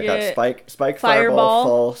 Did you I got get spike, fireball, fireball?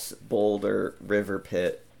 false, boulder, river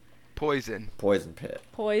pit, Poison. poison pit.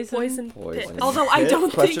 poison? Poison Poison pit. Although I pit? don't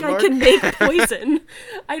think Question I mark? can make poison.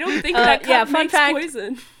 I don't think that cup yeah, fun makes fact.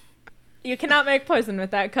 poison. You cannot make poison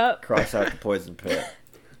with that cup. Cross out the poison pit.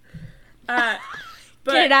 But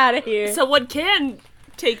Get out of here. someone can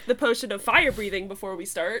take the potion of fire breathing before we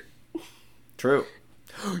start. True.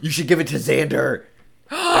 You should give it to Xander.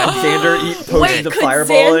 Xander eat potions Wait, of could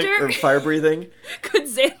fireballing Xander- or fire breathing. Could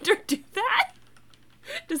Xander do that?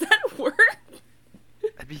 Does that work?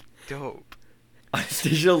 That'd be dope.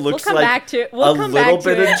 Anastasia looks come like back to it. a We'll come little back to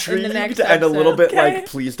bit it in the intrigued next and a little bit episode. like,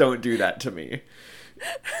 please don't do that to me.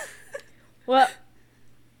 Well,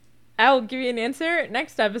 I'll give you an answer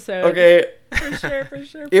next episode. Okay, For sure, for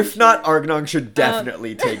sure. if not, Argnog should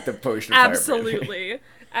definitely take the potion of fire breathing. Absolutely.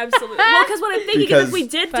 Absolutely. Well, because what I'm thinking is if we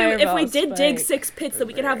did Fireball dig spike. 6 pits, then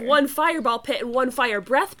we could have one fireball pit and one fire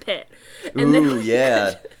breath pit. And Ooh, then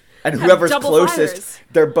yeah. And have whoever's double closest, fires.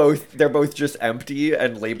 they're both just empty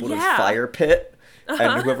and labeled as Yeah. fire pit.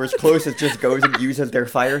 And whoever's closest just goes and uses their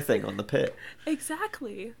fire thing on the pit.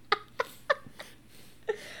 Exactly.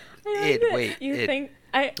 Id, wait, You Id. think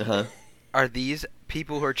I? Uh-huh. Are these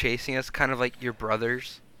people who are chasing us kind of like your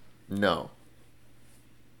brothers? No.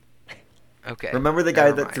 Okay. Remember the guy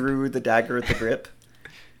never that mind. threw the dagger at the grip?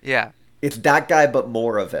 Yeah. It's that guy, but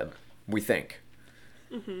more of him, we think.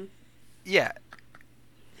 Yeah.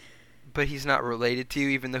 But he's not related to you,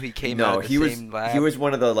 even though he came No, out of the he was same lab? he was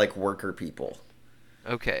one of the like worker people.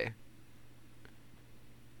 Okay.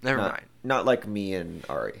 Never not, mind. Not like me and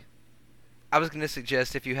Ari. I was going to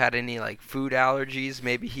suggest if you had any, like, food allergies,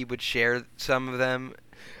 maybe he would share some of them.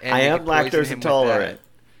 And I you am could poison lactose him with intolerant.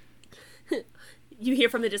 You hear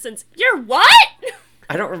from the distance, "You're what?"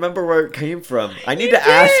 I don't remember where it came from. I need You to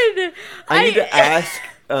ask. did! I need to ask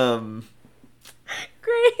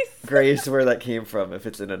Grace. Grace where that came from if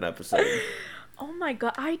it's in an episode. Oh my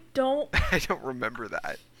god, I don't I don't remember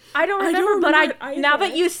that. remember, but remember it now either.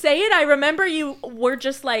 that you say it, I remember you were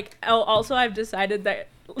just like, oh, also I've decided that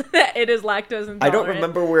it is lactose intolerant. I don't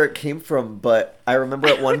remember where it came from, but I remember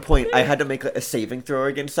at one point I had to make a saving throw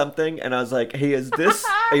against something, and I was like, "Hey, is this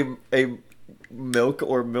a milk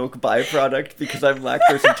or milk byproduct? Because I'm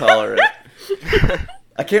lactose intolerant."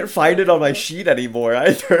 I can't find it on my sheet anymore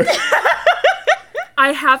either.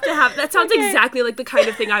 I have to have that. Sounds Okay. exactly like the kind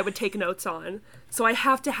of thing I would take notes on. So I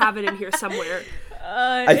have to have it in here somewhere.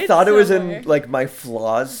 I thought it was in like my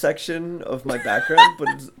flaws section of my background, but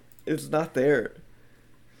it's not there.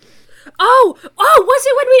 Oh, was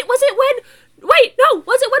it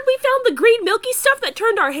when we found the green milky stuff that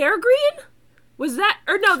turned our hair green? Was that,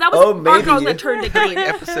 or no, that was Oh, maybe. Argon that turned it green.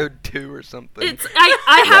 Episode 2 or something. It's,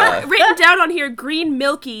 I have Yeah. written down on here green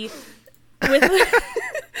milky with,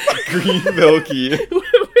 Green milky. with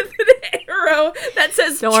an arrow that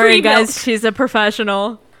says Don't tree worry, guys. milk. She's a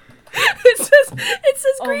professional. It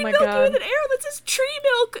says Oh green my milky God. with an arrow that says tree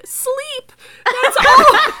milk sleep. That's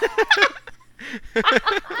all.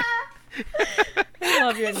 I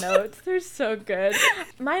love your notes. They're so good.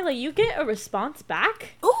 Miley, you get a response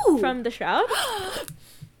back Ooh. from the Shroud,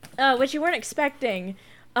 which you weren't expecting.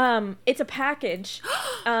 It's a package.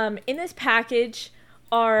 In this package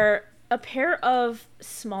are a pair of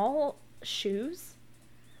small shoes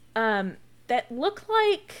that look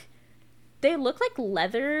like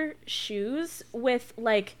leather shoes with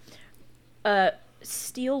like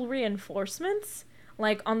steel reinforcements,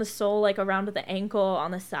 like on the sole, like around the ankle,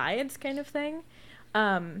 on the sides, kind of thing.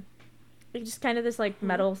 Just kind of this like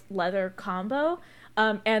metal leather combo.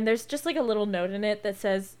 And there's just like a little note in it that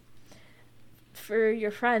says, for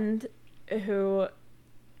your friend who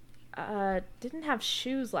didn't have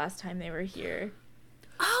shoes last time they were here.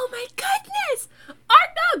 Oh my goodness!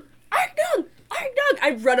 Argnog! Argnog! Argnog!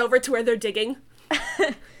 I run over to where they're digging.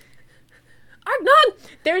 Argnog!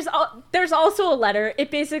 There's also a letter. It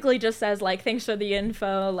basically just says like, thanks for the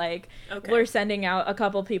info, like Okay. we're sending out a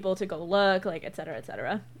couple people to go look, like et cetera, et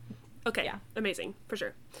cetera. Okay, Yeah. amazing, for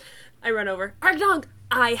sure. I run over. Argnog!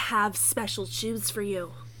 I have special shoes for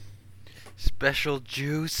you. Special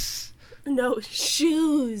juice. No,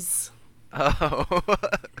 shoes. Oh.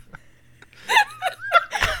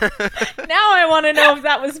 Now I want to know if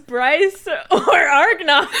that was Bryce or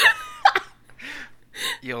Argnog.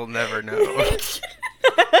 You'll never know.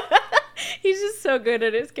 He's just so good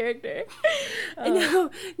at his character. No,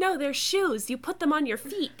 they're shoes. You put them on your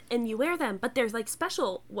feet and you wear them, but there's like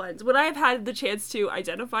special ones. Would I have had the chance to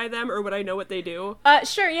identify them, or would I know what they do?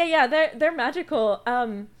 Sure, yeah, they're magical.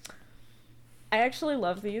 I actually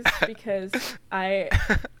love these because I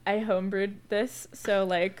homebrewed this, so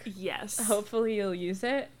like Yes. hopefully you'll use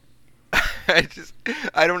it.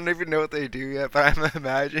 I don't even know what they do yet, but I'm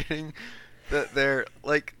imagining that they're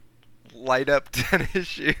like light up tennis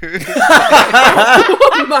shoes.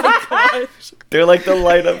 Oh my gosh. They're like the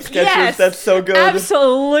light up Skechers. Yes, That's so good.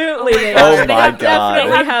 Absolutely. They Oh are. They my have God.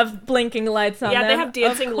 definitely have blinking lights on Yeah, them. they have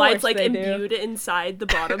dancing Of lights course like they do. imbued inside the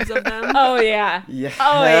bottoms of them. Oh yeah. Yeah.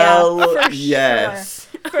 Oh, yeah, hell for yes.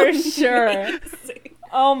 For sure.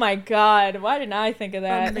 Oh my god, why didn't I think of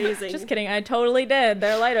that? Amazing. Just kidding, I totally did.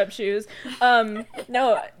 They're light up shoes.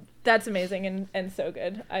 No, that's amazing and so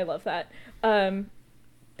good. I love that.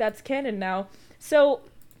 That's canon now. So,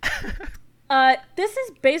 this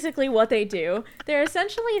is basically what they do. They're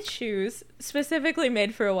essentially shoes specifically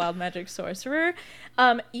made for a wild magic sorcerer.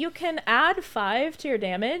 You can add 5 to your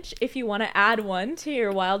damage if you want to add 1 to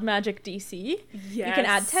your wild magic DC. Yes. You can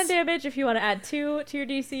add 10 damage if you want to add 2 to your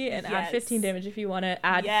DC, and add Yes. 15 damage if you want to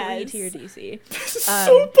add 3 to your Yes. DC. This is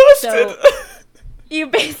so busted. You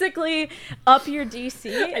basically up your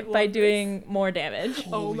DC love by this. doing more damage.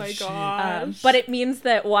 Oh my Holy shit. gosh. But it means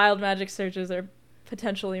that wild magic surges are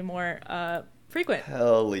potentially more frequent.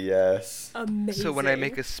 Hell yes. Amazing. So when I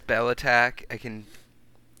make a spell attack, I can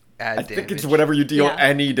add I damage. think it's whenever you deal Yeah.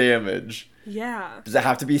 any damage. Yeah. Does it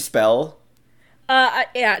have to be spell?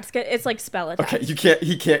 Yeah, it's like spell attack. Okay,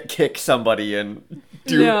 he can't kick somebody and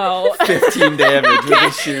do No. 15 damage with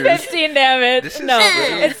his shoes. 15 damage. This is No,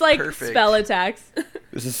 really it's like perfect. spell attacks.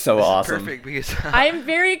 This is so This is awesome. perfect because I'm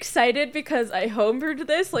very excited because I homebrewed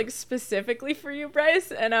this like specifically for you,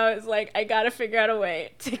 Bryce, and I was like, I gotta figure out a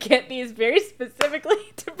way to get these very specifically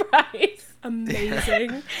to Bryce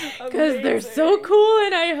Amazing. because they're so cool,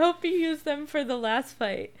 and I hope you use them for the last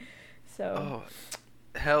fight. So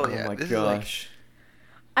oh, hell Oh yeah! my this gosh.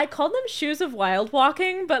 I called them shoes of wild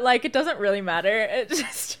walking, but like it doesn't really matter. It just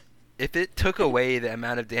is like, if it took away the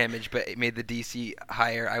amount of damage but it made the DC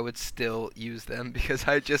higher, I would still use them because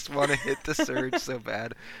I just want to hit the surge so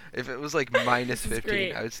bad. If it was like minus This is 15,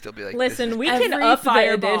 great. I would still be like, listen. this We Every can up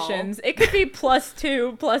fireball. the additions. It could be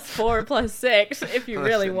 +2, +4, +6 if you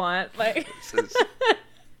really Listen. want. Like this is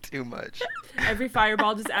too much. Every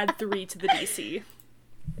fireball just add 3 to the DC.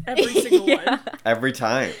 Every single Yeah. one. Every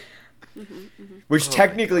time. Mm-hmm, Which Oh my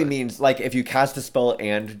technically God. means, like, if you cast a spell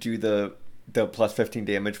and do the plus 15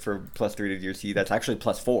 damage for plus 3 to your C, that's actually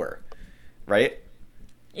plus 4. Right?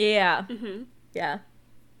 Yeah. Mm-hmm. Yeah.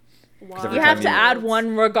 Wow. every You time have to you- add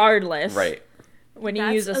one regardless. Right. When you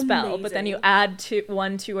That's use a spell, but then you amazing. add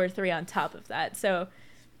 1, 2, or 3 on top of that. So,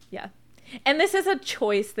 yeah. And this is a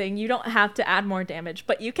choice thing. You don't have to add more damage,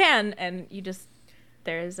 but you can, and you just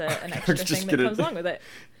there is an extra just thing that gonna- comes along with it.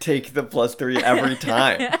 Take the plus 3 every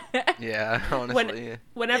time. Yeah, honestly.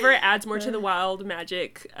 Whenever it adds more to the wild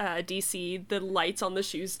magic DC, the lights on the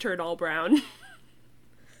shoes turn all brown.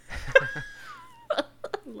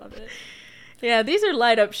 Love it. Yeah, these are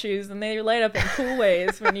light up shoes, and they light up in cool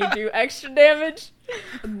ways when you do extra damage.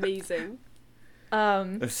 Amazing.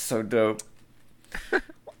 It's so dope.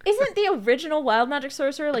 Isn't the original wild magic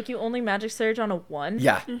sorcerer like you only magic surge on a 1?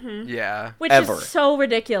 Yeah. Yeah. Which Ever. is so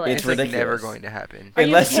ridiculous. It's It's like ridiculous. never going to happen. Are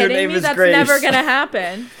Unless you your kidding name me? is That's Grace. never gonna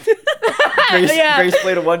happen. Grace, Yeah. Grace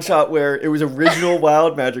played a one shot where it was original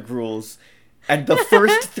wild magic rules, and the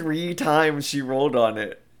first 3 times she rolled on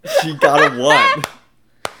it, she got a 1.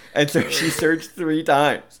 And so she surged 3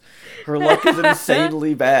 times. Her luck is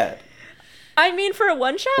insanely bad, I mean, for a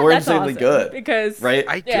one shot, or that's insanely awesome, good. because Right?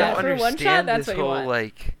 I Yeah, don't for one shot, understand that's this what you whole want.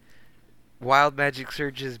 like wild magic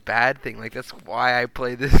surge's bad thing. Like that's why I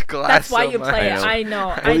play this class. that's why so you play it. much. I know.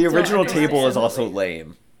 Well, I the don't original table is understand. also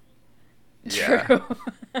lame. Yeah. True.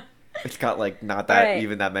 It's got like not that Right.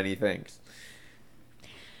 even that many things.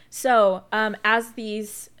 So, as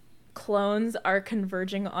these clones are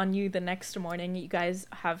converging on you the next morning, you guys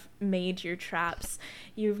have made your traps.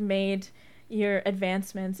 You've made your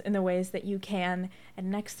advancements in the ways that you can,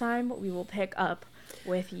 and next time we will pick up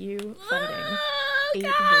with you fighting 8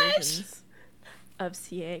 versions of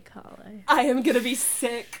CA Kale. I am gonna be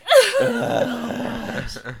sick.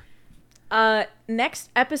 Next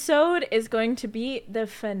episode is going to be the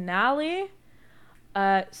finale.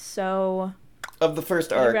 So Of the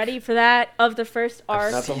first are you arc. ready for that? Of the first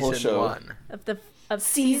arc Not the whole Season show. 1. of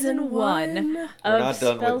season 1 1. We're of not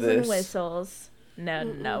done with Spells and this. Whistles.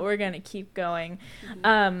 No, we're gonna keep going.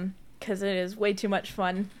 Because it is way too much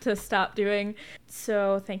fun to stop doing.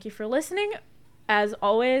 So thank you for listening. As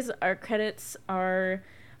always, our credits are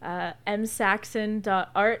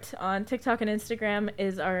msaxon.art on TikTok and Instagram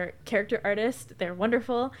is our character artist. They're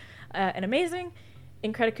wonderful and amazing.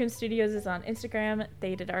 Incredicoon Studios is on Instagram.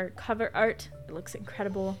 They did our cover art. It looks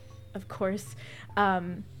incredible, of course.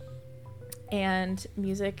 And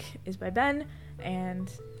music is by Ben.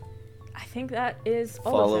 And I think that is all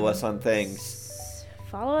of Follow them. us on things.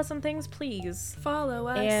 follow us on things, please. Follow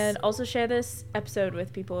us. And also share this episode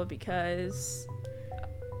with people because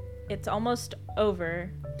it's almost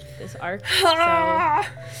over, this arc.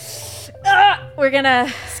 So we're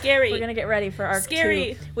gonna get ready for arc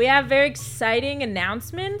 2. We have very exciting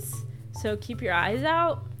announcements, so keep your eyes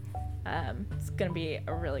out. It's gonna be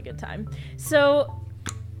a really good time. So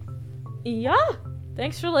yeah,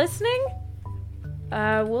 thanks for listening.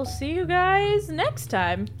 We'll see you guys next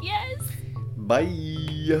time. Yes.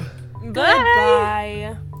 Bye.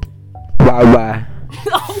 Goodbye. Bye bye.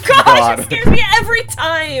 Oh gosh, it scares me every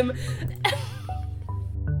time.